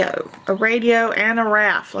radio? A radio and a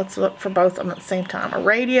raft. Let's look for both of them at the same time. A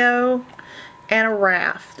radio and a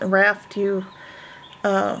raft. A raft you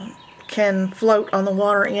can float on the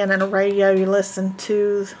water in, and a radio you listen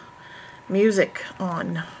to music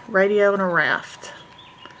on. Radio and a raft.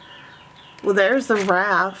 Well, there's the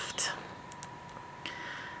raft.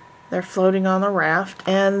 They're floating on the raft,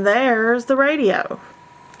 and there's the radio.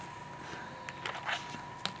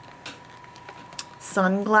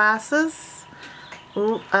 Sunglasses.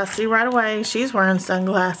 Ooh, I see right away she's wearing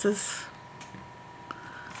sunglasses.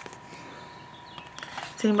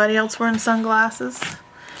 Is anybody else wearing sunglasses?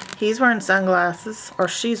 He's wearing sunglasses, or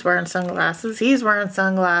she's wearing sunglasses. He's wearing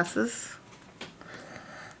sunglasses.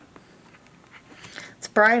 It's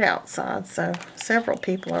bright outside, so several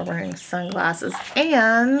people are wearing sunglasses.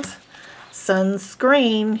 And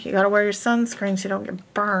sunscreen. You gotta wear your sunscreen so you don't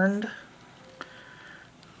get burned.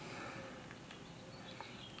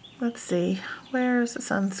 Let's see, where's the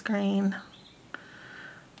sunscreen?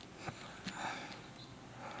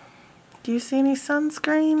 Do you see any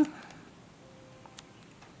sunscreen?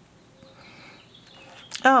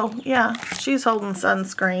 Oh, yeah, she's holding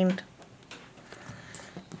sunscreen.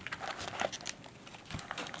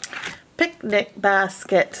 Picnic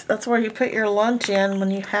basket. That's where you put your lunch in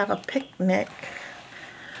when you have a picnic.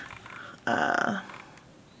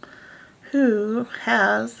 Who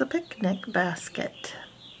has the picnic basket?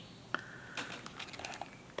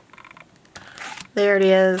 There it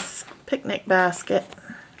is. Picnic basket.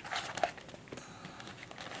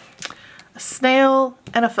 A snail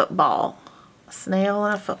and a football. A snail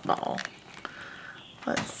and a football.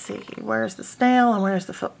 Let's see. Where's the snail and where's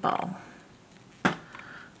the football?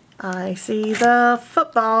 I see the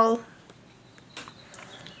football.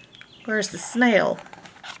 Where's the snail?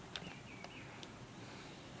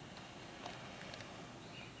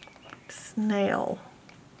 Snail.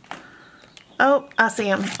 Oh, I see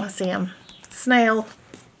him. I see him. Snail.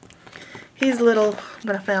 He's little,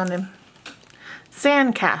 but I found him.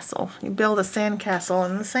 Sandcastle. You build a sandcastle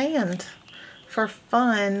in the sand for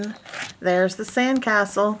fun. There's the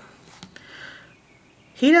sandcastle.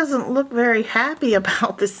 He doesn't look very happy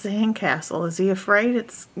about this sandcastle. Is he afraid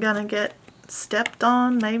it's gonna get stepped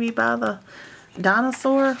on maybe by the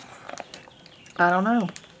dinosaur? I don't know.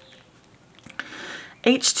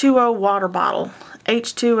 H2O water bottle.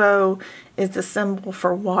 H2O is the symbol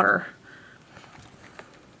for water.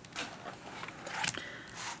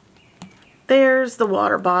 There's the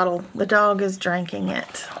water bottle. The dog is drinking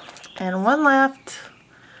it. And one left.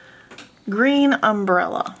 Green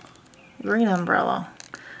umbrella. Green umbrella.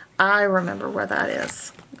 I remember where that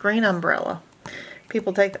is. Green umbrella.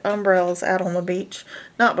 People take the umbrellas out on the beach,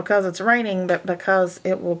 not because it's raining, but because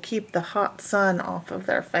it will keep the hot sun off of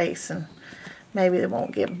their face and maybe they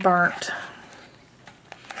won't get burnt.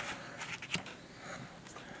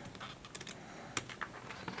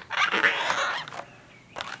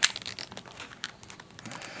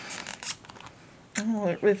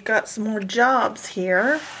 Oh, we've got some more jobs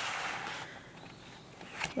here,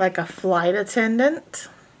 like a flight attendant.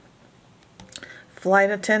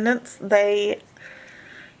 Flight attendants, they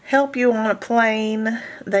help you on a plane.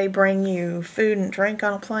 They bring you food and drink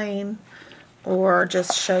on a plane, or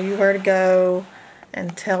just show you where to go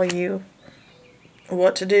and tell you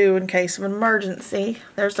what to do in case of an emergency.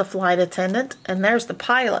 There's the flight attendant, and there's the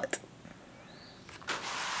pilot.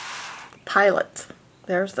 Pilot.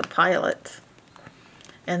 There's the pilot.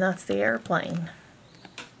 And that's the airplane.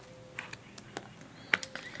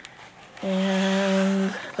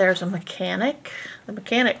 And there's a mechanic. The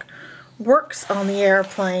mechanic works on the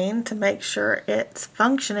airplane to make sure it's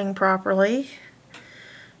functioning properly.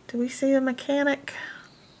 Do we see a mechanic?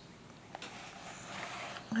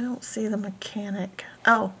 I don't see the mechanic.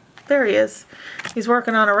 Oh, there he is. He's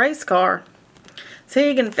working on a race car. So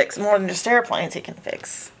he can fix more than just airplanes. He can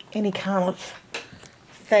fix any kind of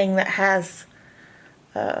thing that has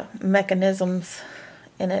mechanisms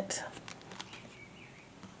in it.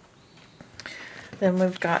 Then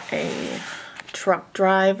we've got a truck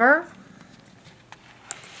driver.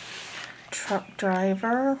 Truck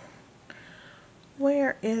driver.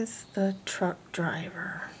 Where is the truck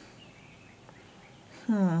driver?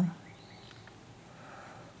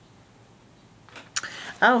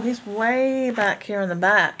 Oh, he's way back here in the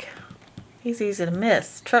back. He's easy to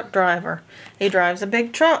miss. Truck driver. He drives a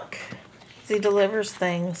big truck. He delivers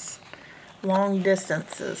things long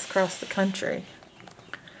distances across the country.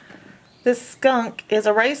 This skunk is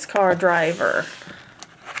a race car driver.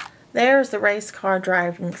 There's the race car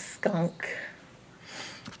driving skunk.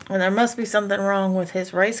 And there must be something wrong with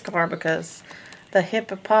his race car because the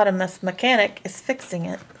hippopotamus mechanic is fixing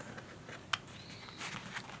it.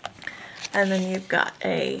 And then you've got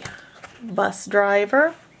a bus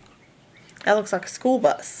driver. That looks like a school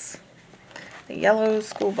bus. A yellow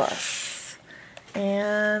school bus.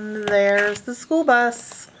 And there's the school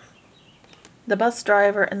bus. The bus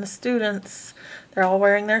driver and the students, they're all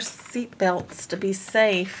wearing their seat belts to be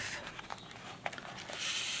safe.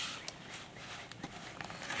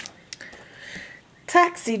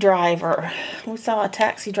 Taxi driver. We saw a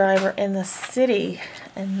taxi driver in the city,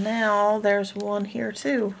 and now there's one here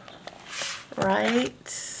too.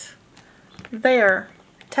 Right there.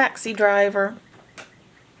 Taxi driver.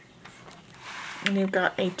 And you've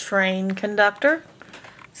got a train conductor.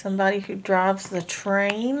 Somebody who drives the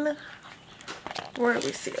train. Where do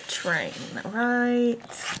we see a train? Right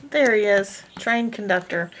there he is. Train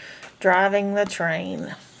conductor driving the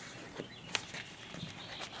train.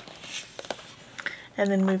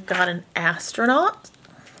 And then we've got an astronaut.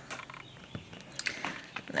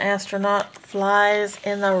 An astronaut flies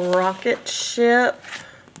in the rocket ship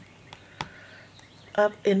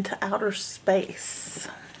up into outer space.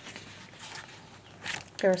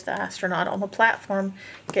 There's the astronaut on the platform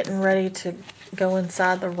getting ready to go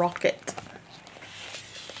inside the rocket.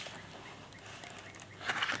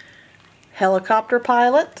 Helicopter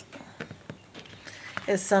pilot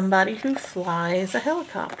is somebody who flies a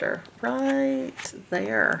helicopter. Right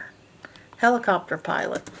there. Helicopter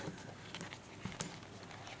pilot.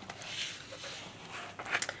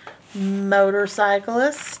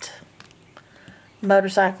 Motorcyclist.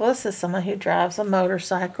 Motorcyclist is someone who drives a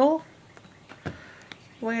motorcycle.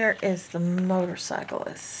 Where is the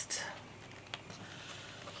motorcyclist?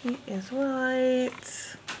 He is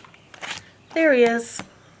right. There he is.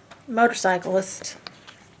 Motorcyclist.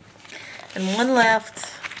 And one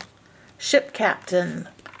left. Ship captain.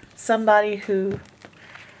 Somebody who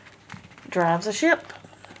drives a ship.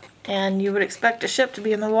 And you would expect a ship to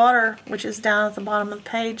be in the water, which is down at the bottom of the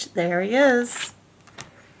page. There he is.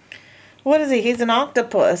 What is he? He's an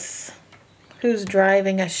octopus who's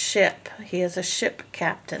driving a ship. He is a ship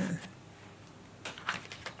captain.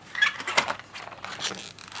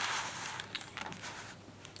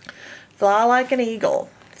 Fly like an eagle.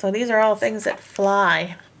 So these are all things that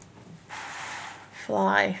fly.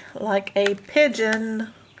 Fly like a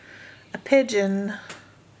pigeon. A pigeon.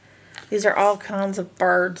 These are all kinds of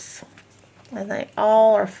birds. And they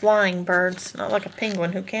all are flying birds. Not like a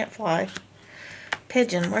penguin who can't fly.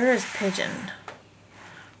 Pigeon. Where is pigeon?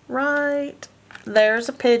 Right. There's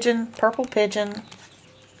a pigeon. Purple pigeon.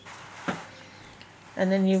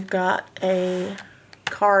 And then you've got a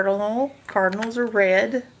cardinal. Cardinals are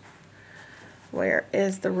red. Where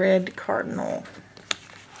is the red cardinal?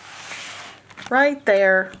 Right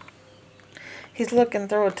there. He's looking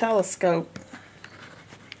through a telescope.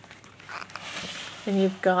 And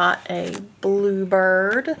you've got a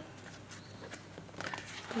bluebird.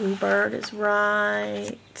 Bluebird is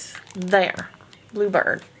right there.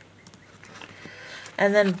 Bluebird.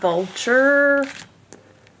 And then vulture.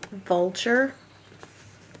 Vulture.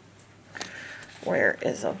 Where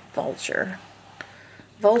is a vulture?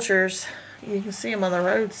 Vultures, you can see them on the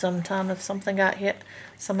road sometime if something got hit,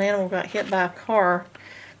 some animal got hit by a car,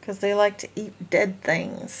 because they like to eat dead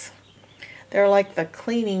things. They're like the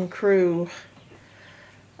cleaning crew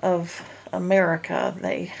of America.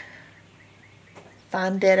 They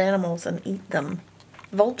find dead animals and eat them.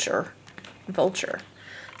 Vulture. Vulture.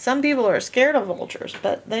 Some people are scared of vultures,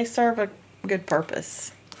 but they serve a good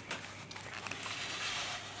purpose.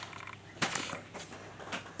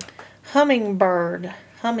 Hummingbird.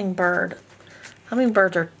 Hummingbird.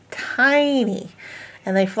 Hummingbirds are tiny,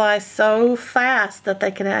 and they fly so fast that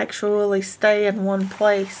they can actually stay in one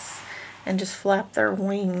place and just flap their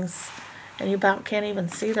wings. And you about can't even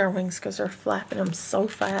see their wings because they're flapping them so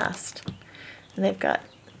fast. And they've got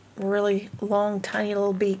really long, tiny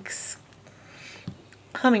little beaks.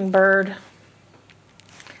 Hummingbird.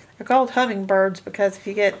 They're called hummingbirds because if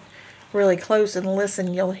you get really close and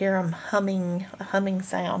listen, you'll hear them humming, a humming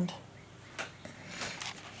sound.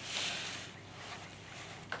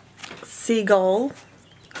 seagull.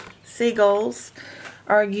 Seagulls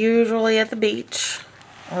are usually at the beach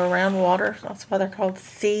or around water. That's why they're called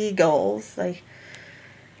seagulls. They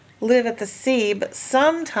live at the sea, but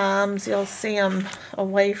sometimes you'll see them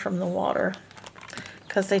away from the water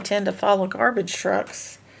because they tend to follow garbage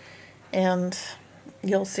trucks, and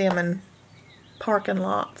you'll see them in parking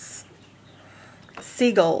lots.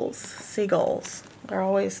 Seagulls. Seagulls. They're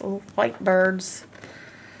always little white birds.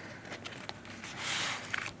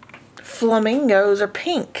 Flamingos are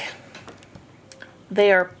pink.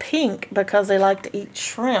 They are pink because they like to eat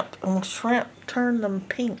shrimp, and shrimp turn them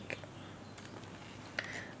pink.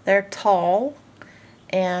 They're tall,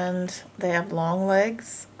 and they have long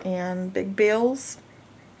legs and big bills.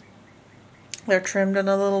 They're trimmed in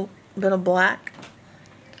a little bit of black.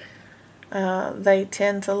 They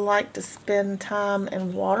tend to like to spend time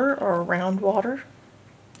in water or around water.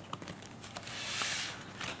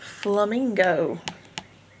 Flamingo.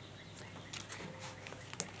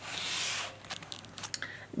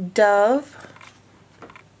 Dove.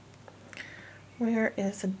 Where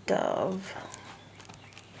is a dove?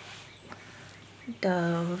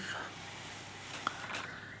 Dove.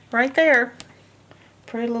 Right there.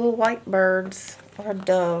 Pretty little white birds are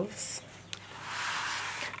doves.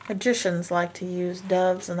 Magicians like to use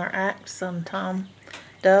doves in their act sometime.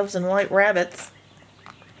 Doves and white rabbits.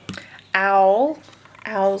 Owl.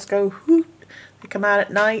 Owls go hoot. They come out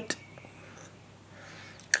at night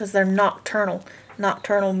because they're nocturnal.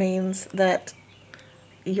 Nocturnal means that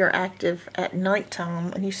you're active at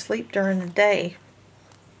nighttime and you sleep during the day.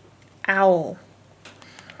 Owl.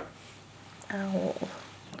 Owl.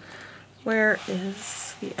 Where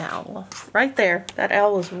is the owl? Right there. That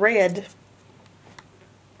owl is red.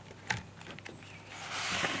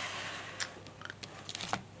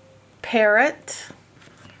 Parrot.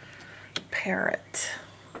 Parrot.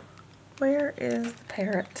 Where is the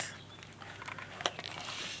parrot?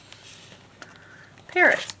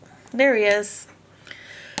 Parrot. There he is.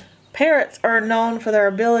 Parrots are known for their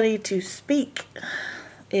ability to speak.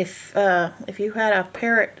 If you had a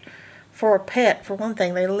parrot for a pet, for one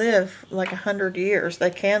thing, they live like 100 years. They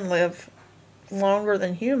can live longer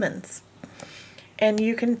than humans. And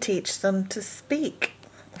you can teach them to speak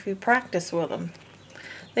if you practice with them.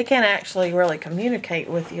 They can't actually really communicate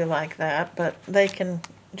with you like that, but they can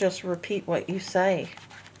just repeat what you say.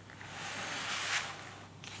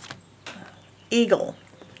 Eagle.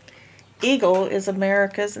 Eagle is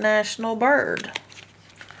America's national bird.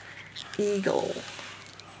 Eagle.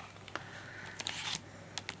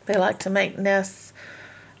 They like to make nests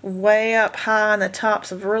way up high on the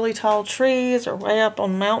tops of really tall trees or way up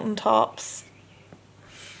on mountain tops.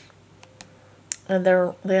 And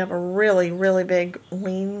they have a really, really big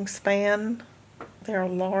wingspan. They're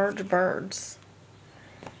large birds.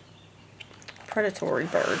 Predatory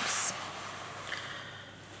birds.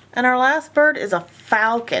 And our last bird is a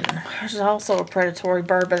falcon, which is also a predatory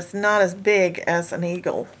bird, but it's not as big as an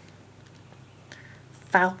eagle.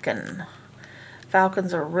 Falcon.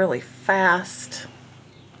 Falcons are really fast.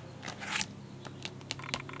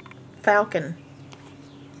 Falcon.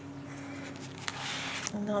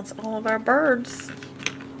 And that's all of our birds.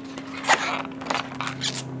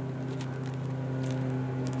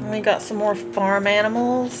 And we got some more farm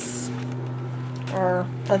animals or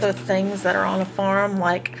other things that are on a farm,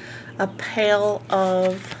 like a pail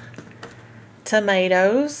of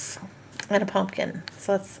tomatoes and a pumpkin.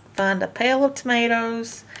 So let's find a pail of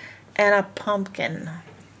tomatoes and a pumpkin.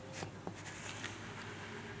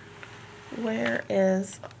 Where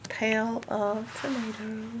is a pail of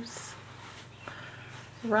tomatoes?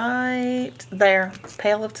 Right there.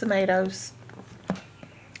 Pail of tomatoes.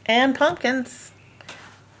 And pumpkins.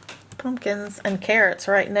 Pumpkins and carrots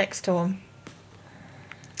right next to them.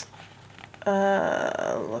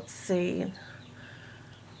 Let's see.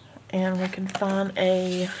 And we can find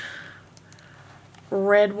a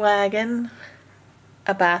red wagon,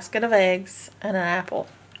 a basket of eggs, and an apple.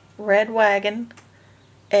 Red wagon,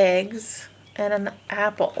 eggs, and an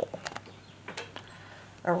apple.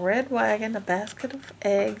 A red wagon, a basket of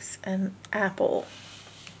eggs, and apple.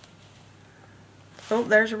 Oh,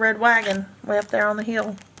 there's a red wagon way up there on the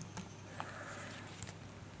hill.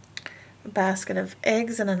 A basket of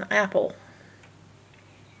eggs and an apple.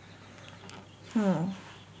 Well,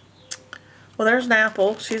 there's an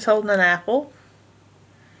apple. She's holding an apple.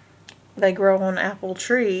 They grow on apple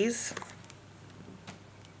trees.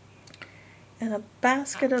 And a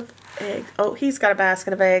basket of eggs. Oh, he's got a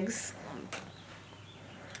basket of eggs.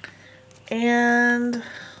 And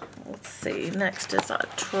let's see, next is a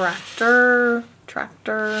tractor.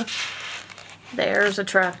 Tractor. There's a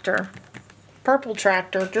tractor. Purple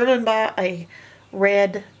tractor driven by a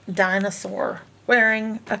red dinosaur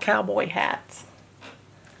wearing a cowboy hat.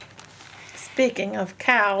 Speaking of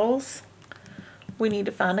cows, we need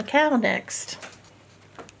to find a cow next.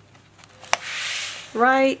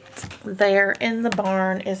 Right there in the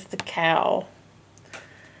barn is the cow.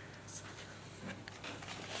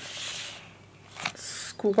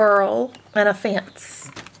 Squirrel and a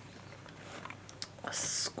fence. A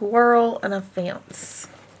squirrel and a fence.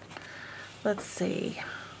 Let's see.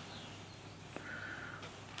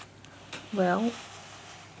 Well,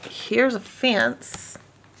 here's a fence.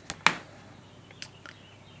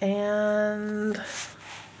 And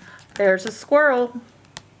there's a squirrel.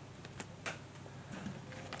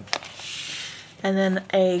 And then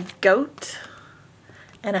a goat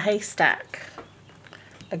and a haystack.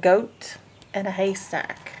 A goat and a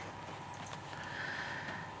haystack.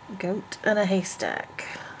 Goat and a haystack.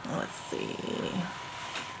 Let's see.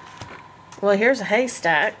 Well, here's a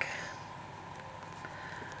haystack,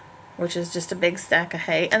 which is just a big stack of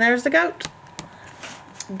hay. And there's the goat.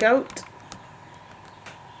 Goat.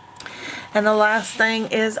 And the last thing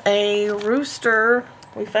is a rooster.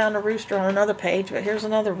 We found a rooster on another page, but here's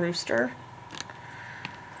another rooster.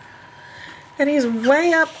 And he's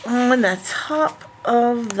way up on the top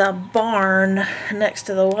of the barn next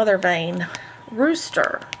to the weather vane.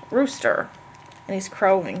 Rooster. Rooster. And he's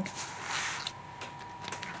crowing.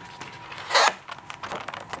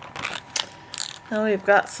 Now we've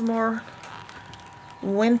got some more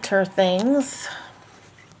winter things.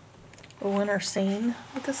 A winter scene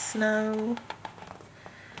with the snow.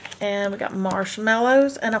 And we got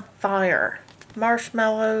marshmallows and a fire.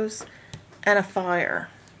 Marshmallows and a fire.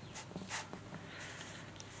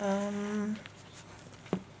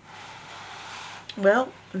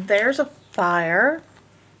 Well, there's a fire.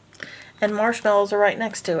 And marshmallows are right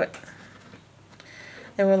next to it.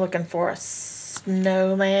 And we're looking for a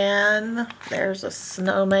snowman. There's a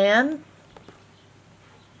snowman.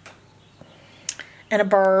 And a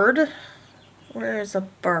bird. Where's a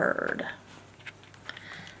bird?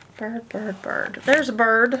 Bird, bird, bird. There's a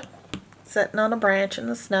bird sitting on a branch in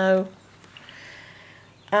the snow.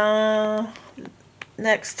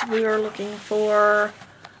 Next we are looking for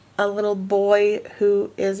a little boy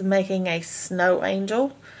who is making a snow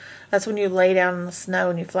angel. That's when you lay down in the snow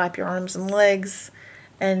and you flap your arms and legs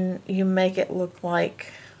and you make it look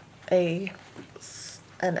like an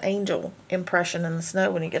angel impression in the snow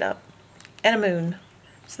when you get up. And a moon.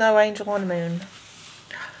 Snow angel and a moon.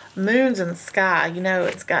 Moon's in the sky. You know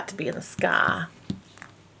it's got to be in the sky.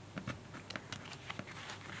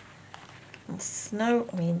 And snow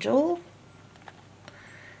angel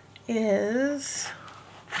is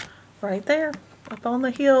right there. Up on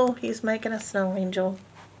the hill, he's making a snow angel.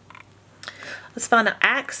 Let's find an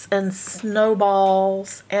axe and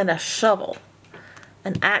snowballs and a shovel.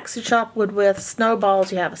 An axe you chop wood with,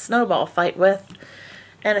 snowballs you have a snowball fight with,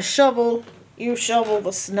 and a shovel you shovel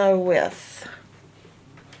the snow with.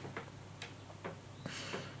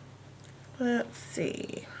 Let's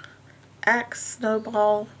see. Axe,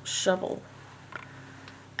 snowball, shovel.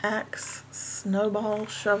 Axe, snowball,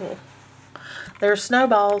 shovel. There's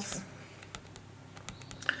snowballs.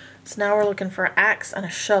 So now we're looking for an axe and a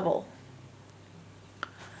shovel.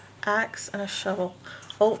 Axe and a shovel.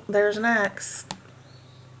 Oh, there's an axe.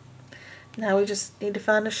 Now we just need to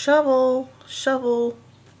find a shovel. Shovel.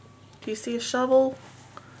 Do you see a shovel?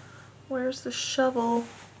 Where's the shovel?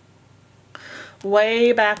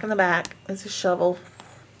 Way back in the back is a shovel.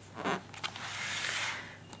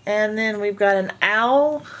 And then we've got an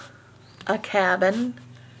owl, a cabin,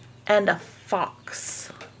 and a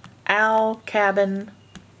fox. Owl, cabin,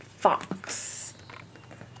 fox.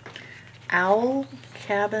 Owl,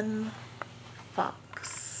 cabin,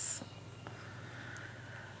 fox.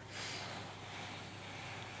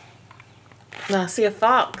 Now I see a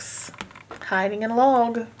fox hiding in a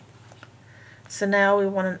log. So now we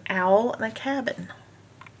want an owl and a cabin.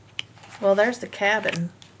 Well, there's the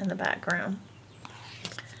cabin in the background.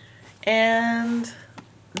 And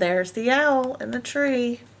there's the owl in the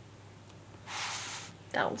tree.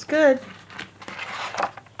 That was good.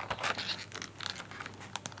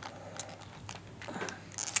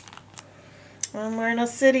 And we're in a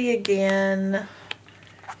city again.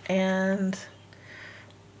 And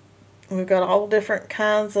we've got all different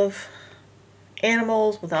kinds of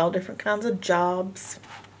animals with all different kinds of jobs.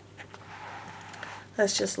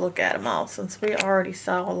 Let's just look at them all since we already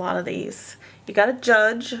saw a lot of these. You got a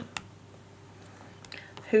judge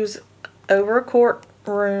who's over a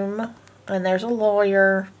courtroom, and there's a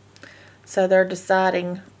lawyer, so they're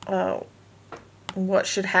deciding what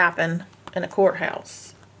should happen in a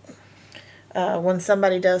courthouse. when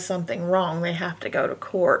somebody does something wrong, they have to go to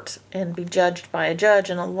court and be judged by a judge,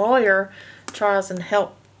 and a lawyer tries and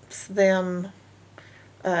helps them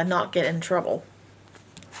not get in trouble.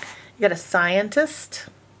 You got a scientist.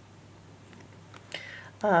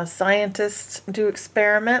 Scientists do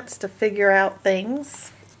experiments to figure out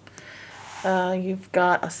things. You've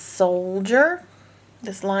got a soldier.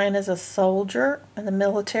 This lion is a soldier in the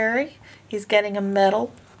military. He's getting a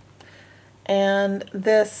medal. And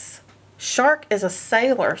this shark is a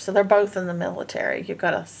sailor, so they're both in the military. You've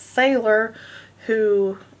got a sailor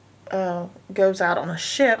who goes out on a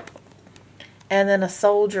ship, and then a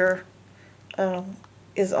soldier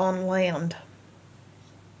is on land.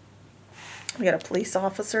 We got a police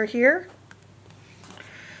officer here,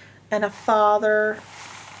 and a father.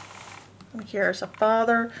 Here's a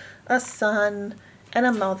father, a son, and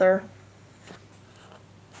a mother.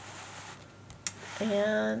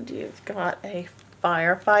 And you've got a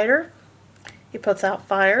firefighter. He puts out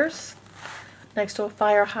fires next to a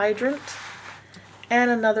fire hydrant,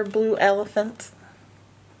 and another blue elephant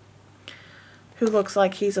who looks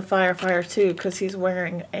like he's a firefighter too, because he's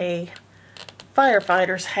wearing a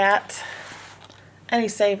firefighter's hat, and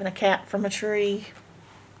he's saving a cat from a tree.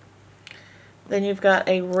 Then you've got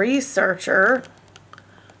a researcher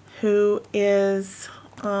who is,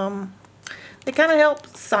 they kind of help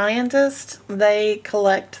scientists. They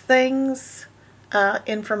collect things,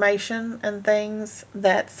 information and things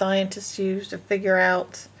that scientists use to figure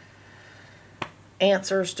out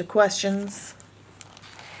answers to questions.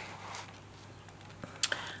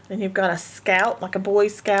 Then you've got a scout, like a Boy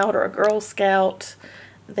Scout or a Girl Scout.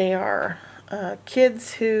 They are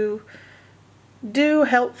kids who do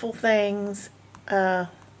helpful things,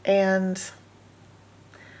 and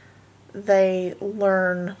they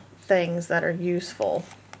learn things that are useful.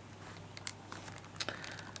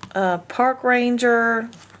 Park ranger,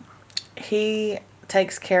 he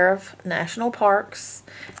takes care of national parks,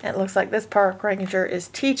 and it looks like this park ranger is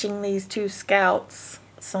teaching these two scouts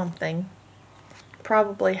something,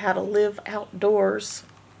 probably how to live outdoors.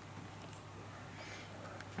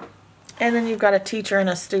 And then you've got a teacher and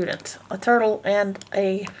a student, a turtle and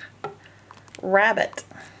a rabbit.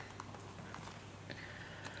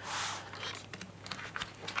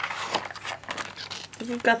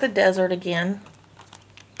 You've got the desert again.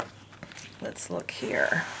 Let's look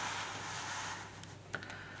here.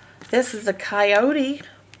 This is a coyote.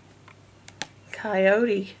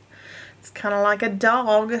 Coyote. It's kind of like a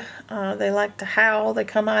dog. They like to howl. They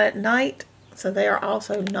come out at night, so they are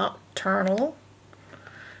also nocturnal.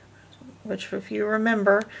 Which, if you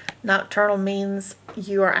remember, nocturnal means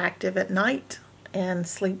you are active at night and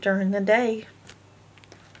sleep during the day.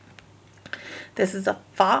 This is a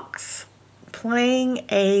fox playing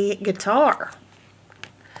a guitar.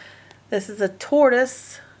 This is a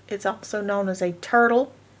tortoise. It's also known as a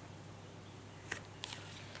turtle.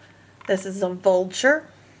 This is a vulture,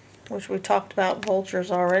 which we talked about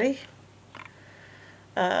vultures already.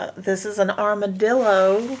 This is an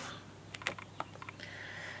armadillo.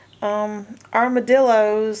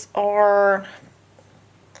 Armadillos are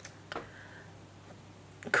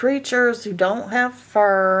creatures who don't have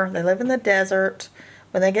fur. They live in the desert.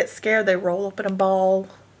 When they get scared, they roll up in a ball.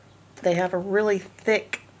 They have a really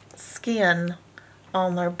thick skin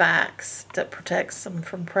on their backs that protects them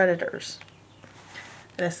from predators.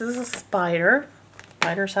 This is a spider.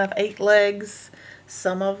 Spiders have 8 legs.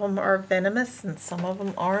 Some of them are venomous and some of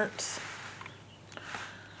them aren't.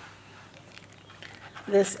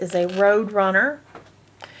 This is a roadrunner.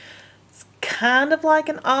 It's kind of like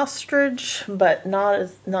an ostrich, but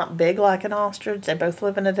not big like an ostrich. They both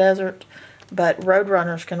live in a desert, but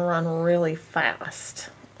roadrunners can run really fast,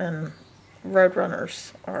 and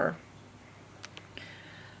roadrunners are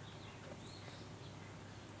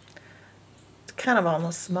kind of on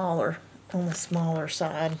the smaller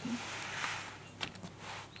side.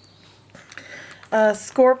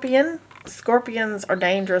 Scorpion. Scorpions are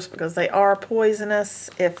dangerous because they are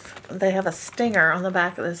poisonous if they have a stinger on the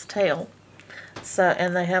back of this tail. So,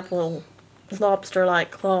 and they have little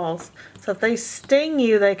lobster-like claws. So if they sting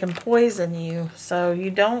you, they can poison you. So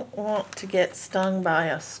you don't want to get stung by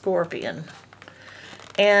a scorpion.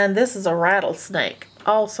 And this is a rattlesnake,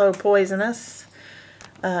 also poisonous.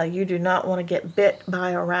 You do not want to get bit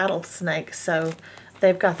by a rattlesnake. So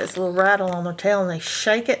they've got this little rattle on their tail, and they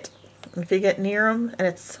shake it if you get near them, and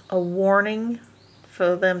it's a warning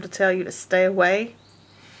for them to tell you to stay away.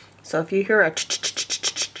 So if you hear a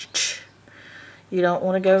ch-ch-ch-ch-ch-ch, you don't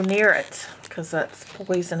want to go near it, because that's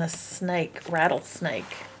poisonous snake,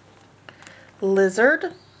 rattlesnake.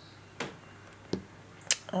 Lizard.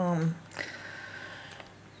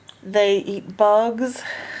 They eat bugs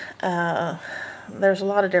There's a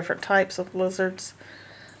lot of different types of lizards.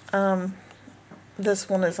 This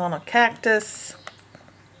one is on a cactus,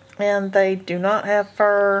 and they do not have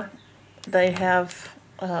fur. They have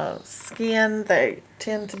skin. They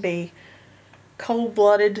tend to be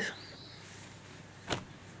cold-blooded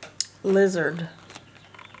lizard.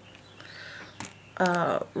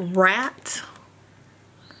 Rat.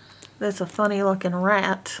 That's a funny looking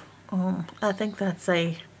rat. I think that's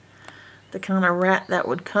the kind of rat that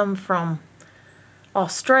would come from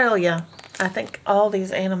Australia. I think all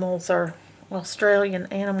these animals are Australian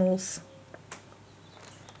animals.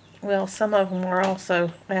 Well, some of them are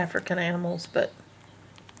also African animals, but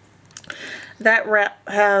that rat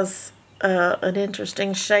has an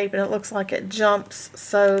interesting shape, and it looks like it jumps,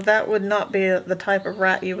 so that would not be the type of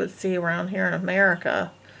rat you would see around here in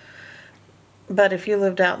America. But if you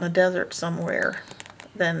lived out in the desert somewhere,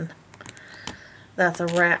 then that's a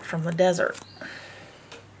rat from the desert.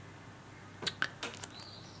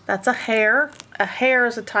 That's a hare. A hare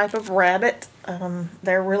is a type of rabbit.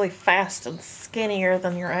 They're really fast and skinnier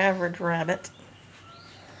than your average rabbit.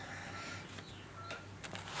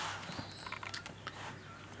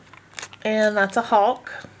 And that's a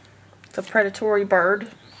hawk. It's a predatory bird.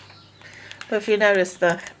 But if you notice,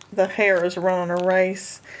 the hare is running a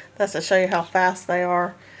race. That's to show you how fast they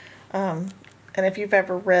are. And if you've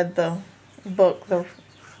ever read the book, The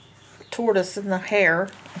Tortoise and the Hare,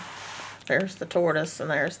 there's the tortoise and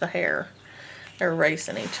there's the hare. They're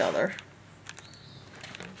racing each other.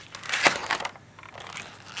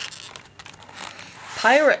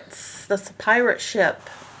 Pirates. That's a pirate ship.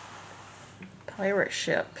 Pirate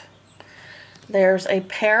ship. There's a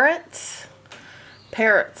parrot.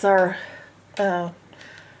 Parrots are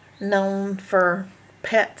known for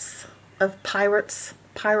pets of pirates.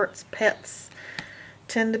 Pirates' pets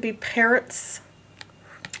tend to be parrots.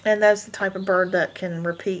 And that's the type of bird that can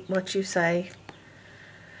repeat what you say.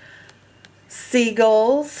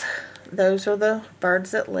 Seagulls. Those are the birds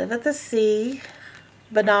that live at the sea.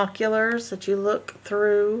 Binoculars that you look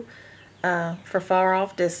through for far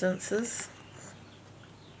off distances.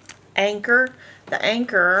 Anchor. The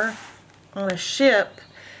anchor on a ship,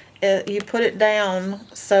 you put it down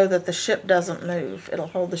so that the ship doesn't move. It'll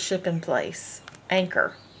hold the ship in place.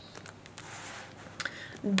 Anchor.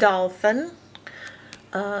 Dolphin.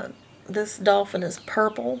 This dolphin is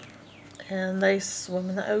purple, and they swim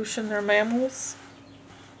in the ocean. They're mammals.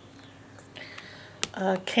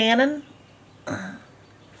 Cannon.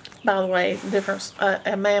 By the way,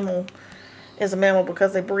 a mammal is a mammal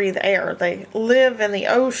because they breathe air. They live in the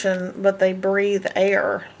ocean, but they breathe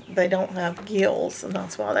air. They don't have gills, and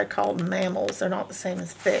that's why they're called mammals. They're not the same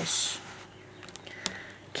as fish.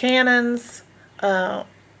 Cannons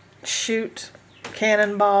shoot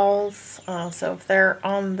cannonballs. So if they're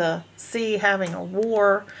on the sea having a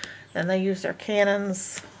war, then they use their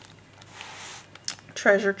cannons.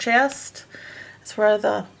 Treasure chest. It's where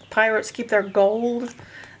the pirates keep their gold.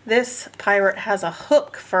 This pirate has a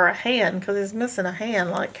hook for a hand because he's missing a hand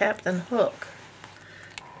like Captain Hook.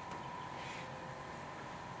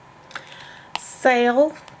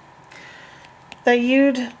 Sail. They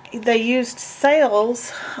used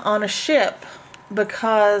sails on a ship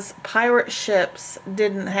because pirate ships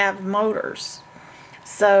didn't have motors.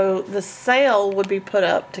 So the sail would be put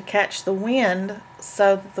up to catch the wind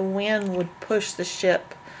so that the wind would push the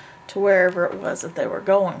ship to wherever it was that they were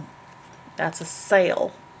going. That's a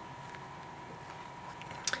sail.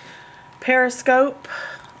 Periscope,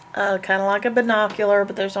 kind of like a binocular,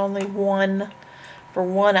 but there's only one for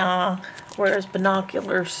one eye, whereas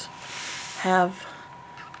binoculars have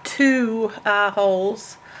two eye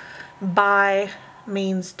holes. Bi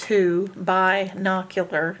means two,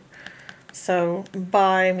 binocular. So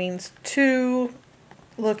bi means two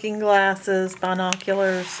looking glasses,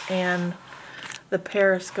 binoculars, and the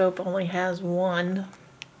periscope only has one.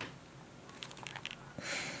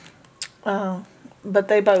 But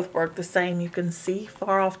they both work the same. You can see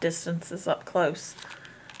far off distances up close.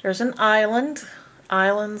 There's an island.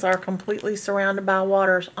 Islands are completely surrounded by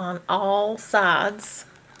waters on all sides.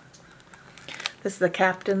 This is the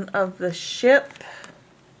captain of the ship.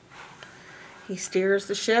 He steers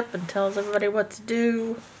the ship and tells everybody what to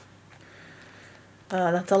do.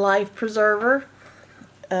 That's a life preserver.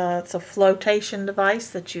 It's a flotation device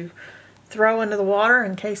that you throw into the water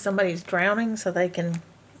in case somebody's drowning so they can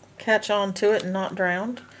catch on to it and not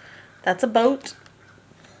drown. That's a boat.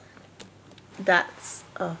 That's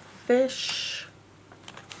a fish.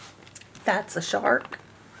 That's a shark.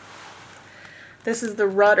 This is the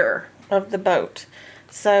rudder of the boat.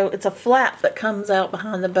 So it's a flap that comes out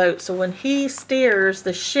behind the boat. So when he steers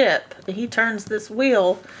the ship, he turns this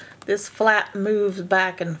wheel, this flap moves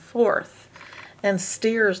back and forth and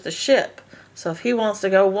steers the ship. So if he wants to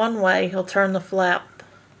go one way, he'll turn the flap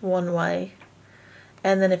one way.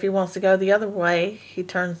 And then if he wants to go the other way, he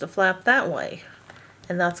turns the flap that way.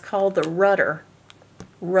 And that's called the rudder.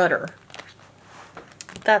 Rudder.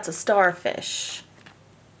 That's a starfish.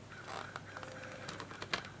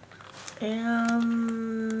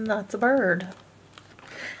 And that's a bird.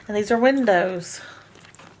 And these are windows.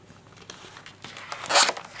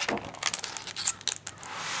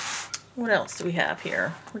 What else do we have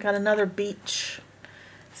here? We got another beach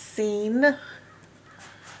scene.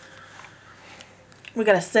 We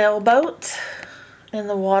got a sailboat in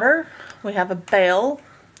the water. We have a bell.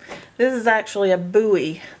 This is actually a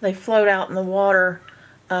buoy. They float out in the water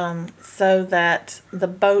so that the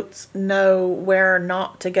boats know where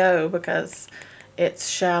not to go because it's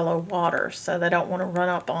shallow water, so they don't want to run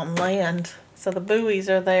up on land. So the buoys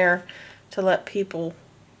are there to let people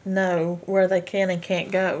know where they can and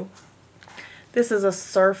can't go. This is a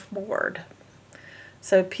surfboard.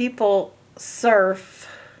 So people surf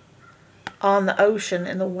on the ocean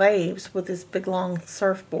in the waves with this big long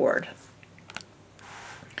surfboard.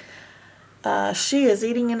 She is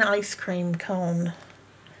eating an ice cream cone,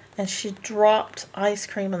 and she dropped ice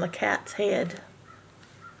cream on the cat's head.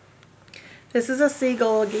 This is a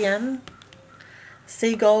seagull again.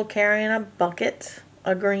 Seagull carrying a bucket,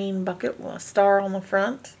 a green bucket with a star on the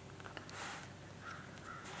front.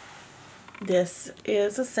 This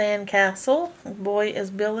is a sandcastle. The boy is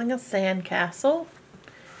building a sandcastle.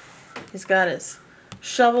 He's got his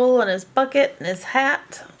shovel and his bucket and his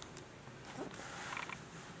hat.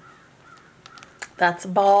 That's a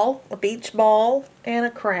ball, a beach ball, and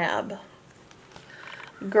a crab.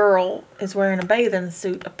 Girl is wearing a bathing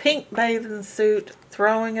suit, a pink bathing suit,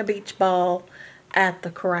 throwing a beach ball at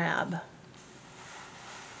the crab.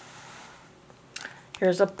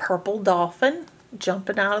 Here's a purple dolphin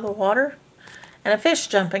jumping out of the water, and a fish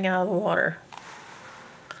jumping out of the water.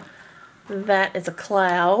 That is a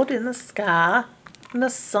cloud in the sky, and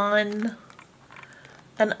the sun,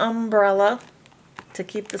 an umbrella to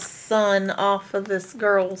keep the sun off of this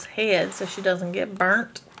girl's head so she doesn't get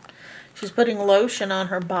burnt. She's putting lotion on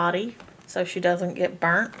her body so she doesn't get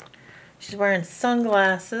burnt. She's wearing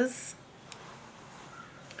sunglasses.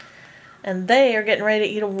 And they are getting ready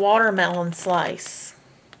to eat a watermelon slice.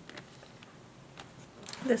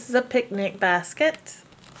 This is a picnic basket.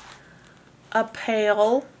 A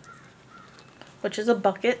pail, which is a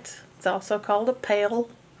bucket. It's also called a pail.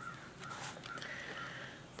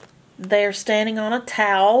 They're standing on a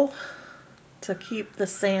towel to keep the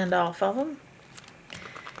sand off of them.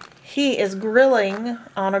 He is grilling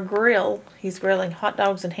on a grill. He's grilling hot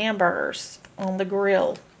dogs and hamburgers on the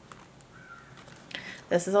grill.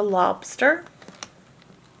 This is a lobster.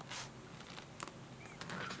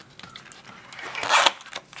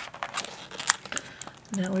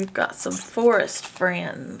 Now we've got some forest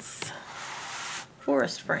friends.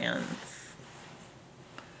 Forest friends.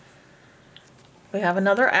 We have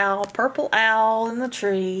another owl, purple owl in the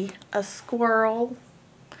tree, a squirrel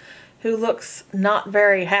who looks not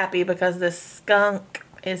very happy because this skunk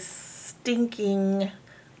is stinking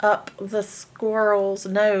up the squirrel's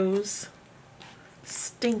nose.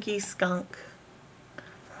 Stinky skunk.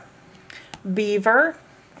 Beaver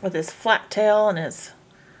with his flat tail and his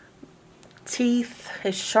teeth,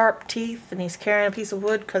 his sharp teeth, and he's carrying a piece of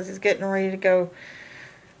wood because he's getting ready to go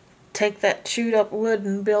take that chewed up wood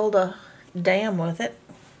and build a dam with it.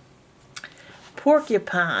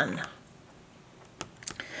 Porcupine.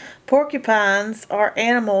 Porcupines are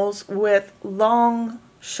animals with long,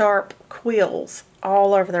 sharp quills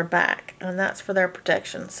all over their back, and that's for their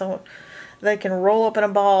protection. So they can roll up in a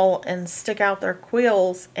ball and stick out their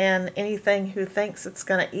quills, and anything who thinks it's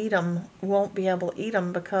going to eat them won't be able to eat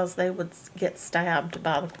them because they would get stabbed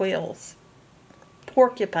by the quills.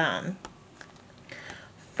 Porcupine.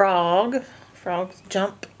 Frog. Frogs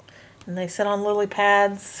jump and they sit on lily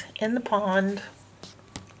pads in the pond.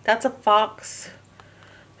 That's a fox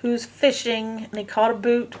who's fishing, and he caught a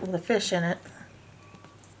boot with a fish in it.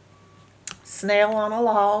 Snail on a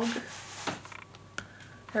log.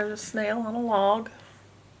 There's a snail on a log.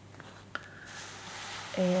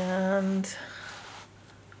 And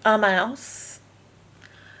a mouse.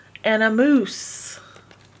 And a moose.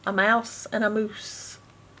 A mouse and a moose.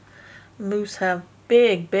 Moose have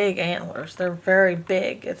big, big antlers. They're very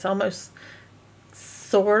big. It's almost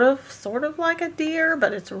sort of like a deer,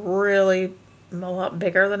 but it's really a lot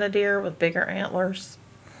bigger than a deer with bigger antlers.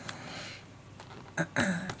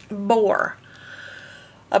 Boar.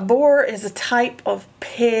 A boar is a type of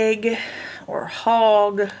pig or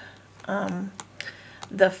hog.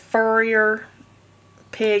 The furrier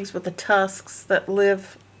pigs with the tusks that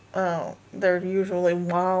live, they're usually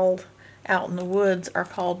wild out in the woods, are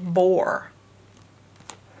called boar.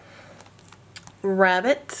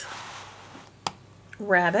 Rabbit,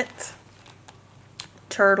 rabbit,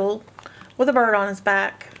 turtle with a bird on his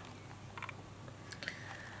back.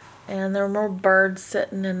 And there are more birds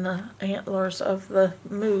sitting in the antlers of the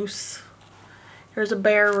moose. Here's a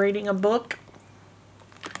bear reading a book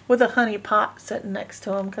with a honey pot sitting next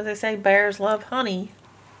to him, because they say bears love honey.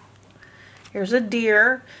 Here's a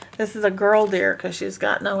deer. This is a girl deer because she's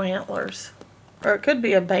got no antlers. Or it could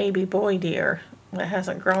be a baby boy deer that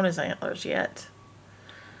hasn't grown his antlers yet.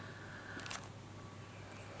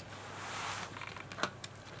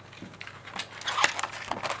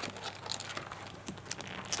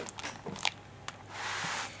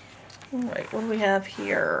 Alright, what do we have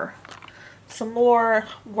here? Some more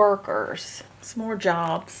workers, some more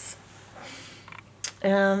jobs.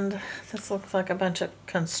 And this looks like a bunch of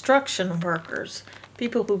construction workers,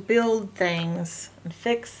 people who build things and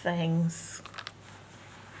fix things.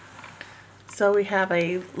 So we have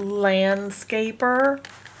a landscaper.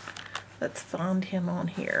 Let's find him on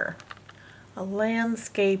here. A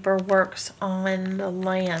landscaper works on the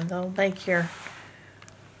land. They'll make your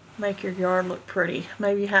yard look pretty.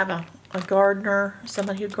 Maybe you have a gardener,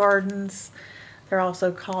 somebody who gardens. They're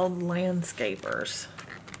also called landscapers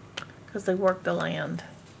because they work the land.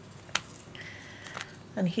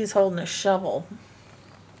 And he's holding a shovel.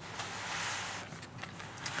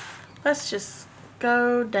 Let's just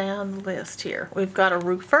go down the list here. We've got a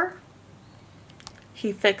roofer.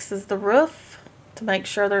 He fixes the roof to make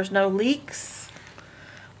sure there's no leaks.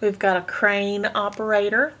 We've got a crane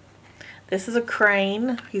operator. This is a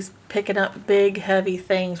crane. He's picking up big, heavy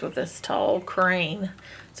things with this tall crane.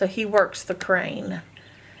 So he works the crane.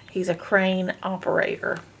 He's a crane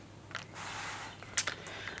operator.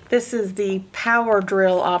 This is the power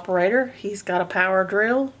drill operator. He's got a power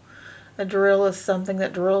drill. A drill is something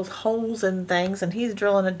that drills holes in things, and he's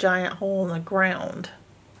drilling a giant hole in the ground.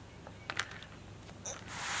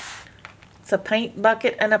 It's a paint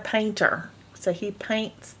bucket and a painter. So he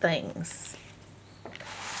paints things.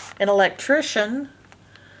 An electrician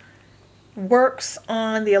works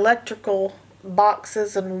on the electrical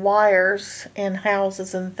boxes and wires in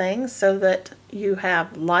houses and things so that you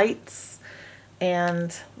have lights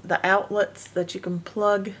and the outlets that you can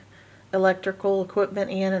plug electrical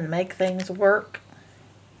equipment in and make things work.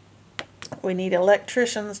 We need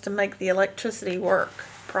electricians to make the electricity work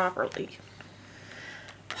properly.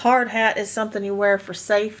 Hard hat is something you wear for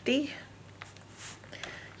safety.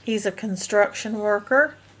 He's a construction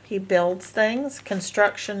worker. He builds things.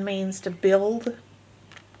 Construction means to build.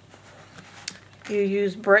 You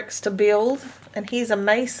use bricks to build. And he's a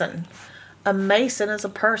mason. A mason is a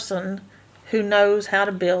person who knows how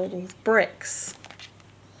to build with bricks.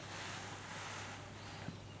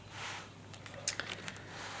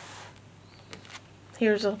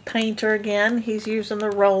 Here's a painter again. He's using the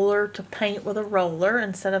roller to paint with a roller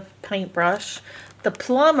instead of paintbrush. The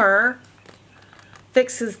plumber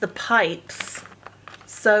fixes the pipes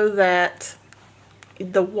so that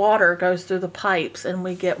the water goes through the pipes and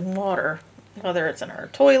we get water, whether it's in our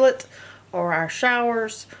toilet or our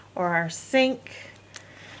showers or our sink.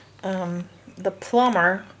 The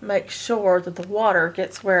plumber makes sure that the water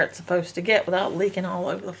gets where it's supposed to get without leaking all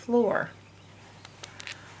over the floor.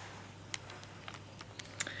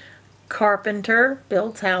 Carpenter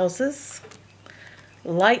builds houses.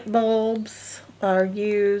 Light bulbs are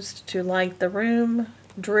used to light the room.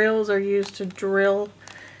 Drills are used to drill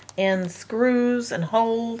in screws and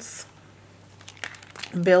holes.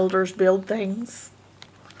 Builders build things.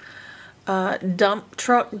 Dump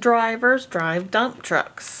truck drivers drive dump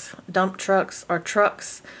trucks. Dump trucks are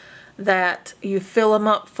trucks that you fill them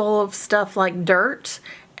up full of stuff like dirt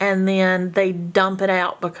and then they dump it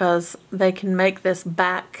out because they can make this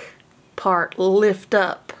back part lift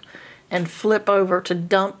up and flip over to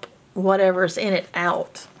dump whatever's in it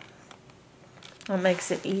out. That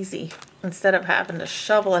makes it easy. Instead of having to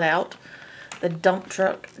shovel it out, the dump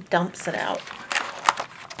truck dumps it out.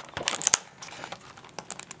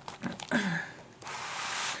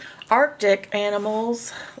 Arctic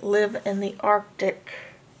animals live in the Arctic,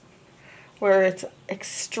 where it's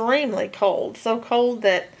extremely cold. So cold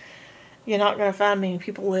that you're not going to find many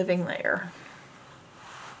people living there.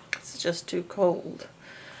 It's just too cold.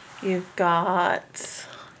 You've got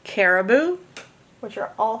caribou, which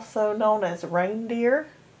are also known as reindeer.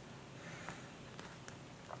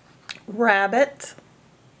 Rabbit.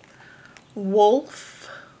 Wolf.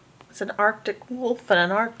 It's an Arctic wolf and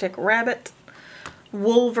an Arctic rabbit.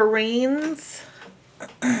 Wolverines.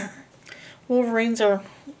 Wolverines are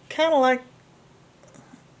kind of like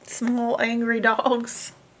small angry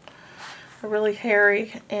dogs. They're really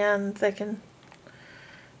hairy and they can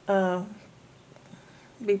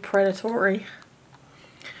be predatory.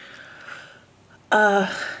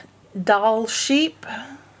 Doll sheep.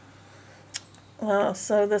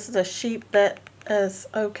 So this is a sheep that is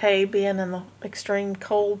okay being in the extreme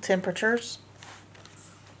cold temperatures.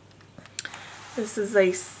 This is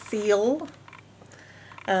a seal.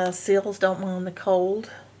 Seals don't mind the cold.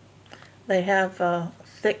 They have a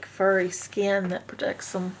thick furry skin that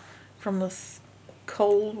protects them from the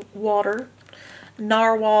cold water.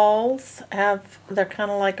 Narwhals they're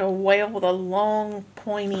kind of like a whale with a long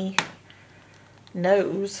pointy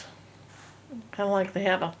nose. Kind of like they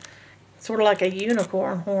have a, sort of like a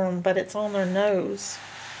unicorn horn, but it's on their nose.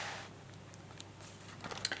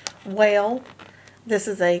 Whale. This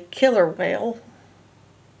is a killer whale.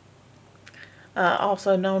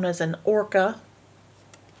 Also known as an orca.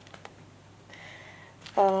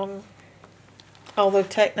 Although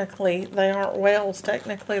technically they aren't whales,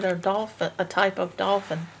 technically they're a type of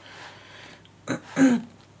dolphin.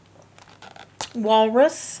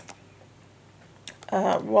 Walrus.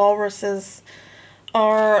 Walruses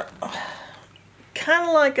are kind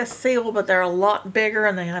of like a seal, but they're a lot bigger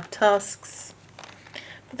and they have tusks.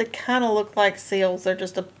 But they kind of look like seals. They're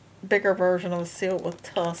just a bigger version of a seal with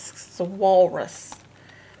tusks. It's a walrus.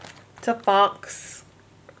 It's a fox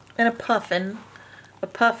and a puffin. A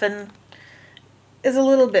puffin is a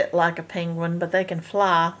little bit like a penguin, but they can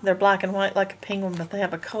fly. They're black and white like a penguin, but they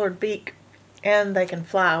have a colored beak and they can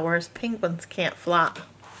fly, whereas penguins can't fly.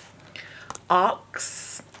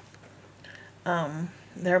 Ox.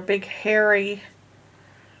 They're a big hairy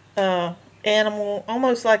animal,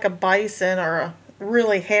 almost like a bison or a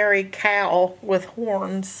really hairy cow with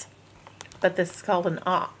horns, but this is called an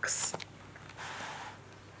ox.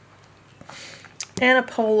 And a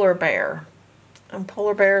polar bear. And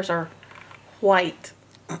polar bears are white.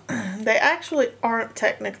 They actually aren't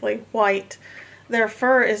technically white. Their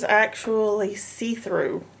fur is actually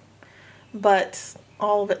see-through, but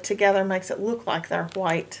all of it together makes it look like they're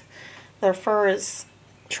white. Their fur is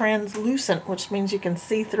translucent, which means you can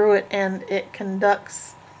see through it, and it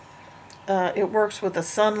conducts, it works with the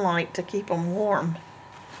sunlight to keep them warm.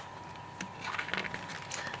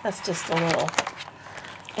 That's just a little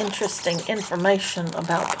interesting information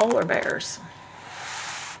about polar bears.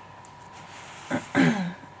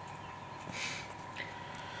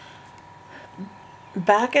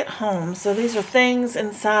 Back at home, so these are things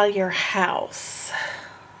inside your house.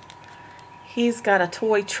 He's got a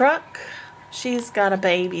toy truck. She's got a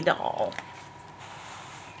baby doll.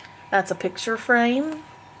 That's a picture frame.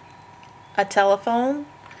 A telephone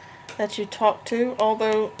that you talk to,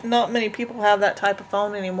 although not many people have that type of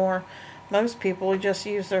phone anymore. Most people just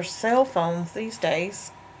use their cell phones these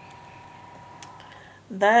days.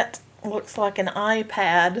 That looks like an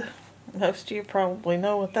iPad. Most of you probably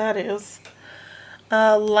know what that is.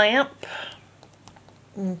 A lamp.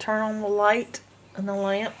 You can turn on the light in the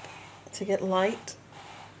lamp to get light.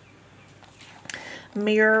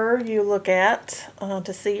 Mirror you look at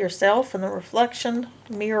to see yourself in the reflection.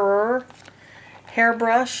 Mirror.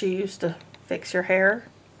 Hairbrush you use to fix your hair,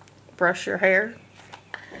 brush your hair.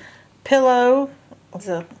 Pillow is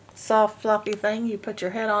a soft fluffy thing you put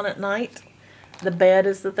your head on at night. The bed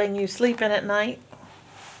is the thing you sleep in at night.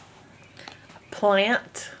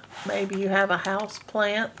 Plant. Maybe you have a house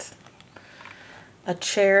plant. A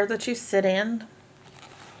chair that you sit in.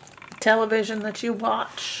 Television that you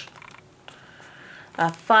watch.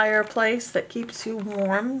 A fireplace that keeps you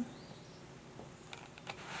warm.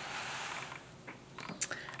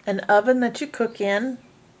 An oven that you cook in.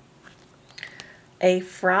 A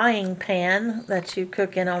frying pan that you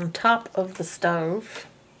cook in on top of the stove.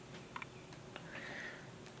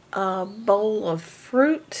 A bowl of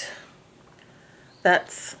fruit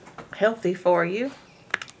that's healthy for you.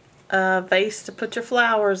 A vase to put your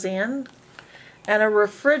flowers in. And a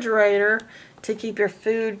refrigerator to keep your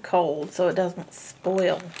food cold so it doesn't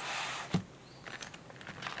spoil.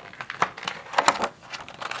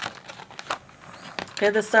 Okay,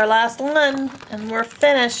 this is our last one, and we're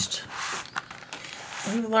finished.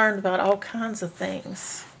 We've learned about all kinds of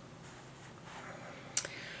things.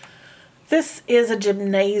 This is a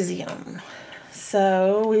gymnasium.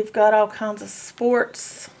 So we've got all kinds of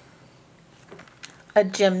sports. A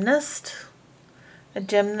gymnast. A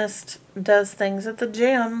gymnast does things at the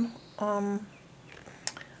gym,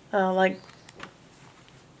 like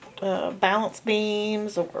balance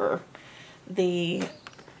beams or the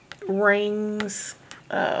rings.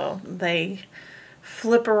 They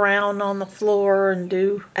flip around on the floor and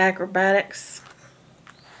do acrobatics,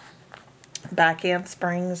 back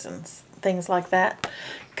handsprings and things like that.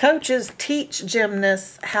 Coaches teach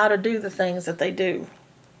gymnasts how to do the things that they do.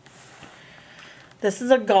 This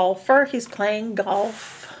is a golfer. He's playing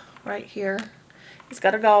golf right here. He's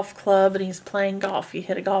got a golf club and he's playing golf. You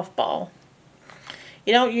hit a golf ball.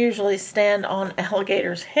 You don't usually stand on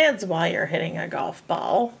alligators' heads while you're hitting a golf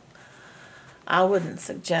ball. I wouldn't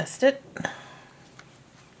suggest it.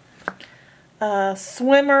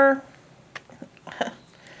 Swimmer.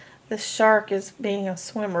 This shark is being a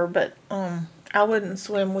swimmer, but I wouldn't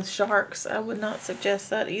swim with sharks. I would not suggest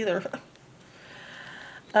that either.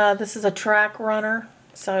 This is a track runner,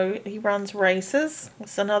 so he runs races.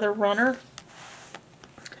 It's another runner.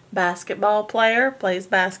 Basketball player, plays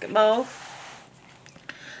basketball.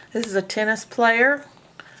 This is a tennis player.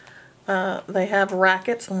 They have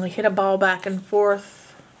rackets and they hit a ball back and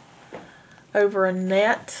forth over a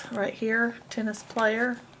net right here. Tennis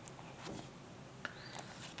player.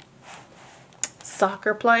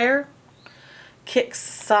 Soccer player. Kicks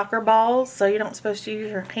soccer balls, so you're not supposed to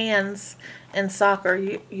use your hands in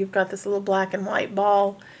soccer. You've got this little black and white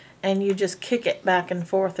ball and you just kick it back and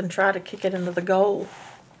forth and try to kick it into the goal.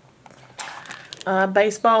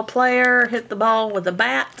 Baseball player, hit the ball with a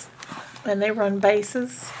bat and they run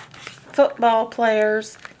bases. Football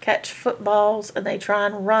players catch footballs and they try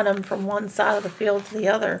and run them from one side of the field to the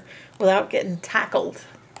other without getting tackled.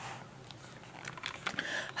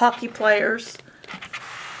 Hockey players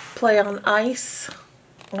play on ice.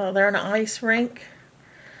 They're in an ice rink.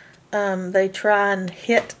 They try and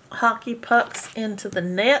hit hockey pucks into the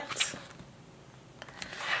net.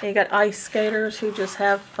 You got ice skaters who just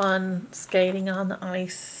have fun skating on the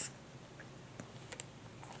ice.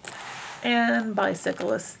 And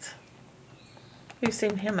bicyclists. You've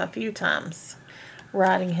seen him a few times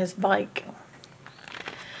riding his bike.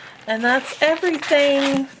 And that's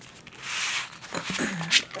everything.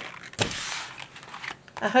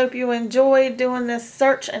 I hope you enjoyed doing this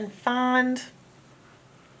search and find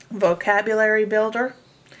vocabulary builder.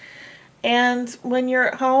 And when you're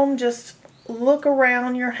at home, just look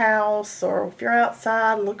around your house, or if you're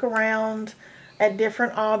outside, look around at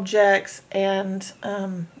different objects and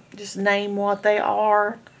just name what they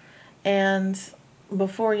are. And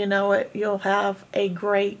before you know it, you'll have a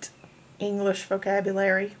great English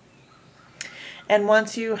vocabulary. And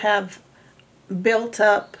once you have built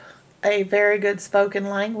up a very good spoken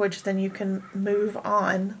language, then you can move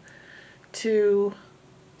on to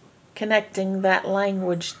connecting that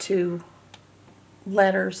language to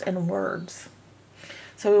letters and words.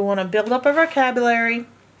 So we want to build up a vocabulary,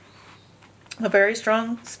 a very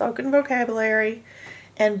strong spoken vocabulary,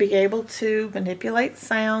 and be able to manipulate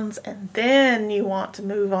sounds, and then you want to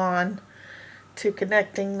move on to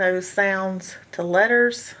connecting those sounds to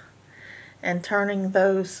letters and turning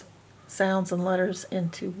those sounds and letters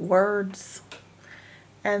into words.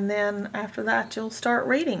 And then after that, you'll start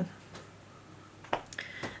reading.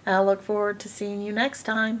 I look forward to seeing you next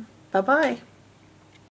time. Bye-bye.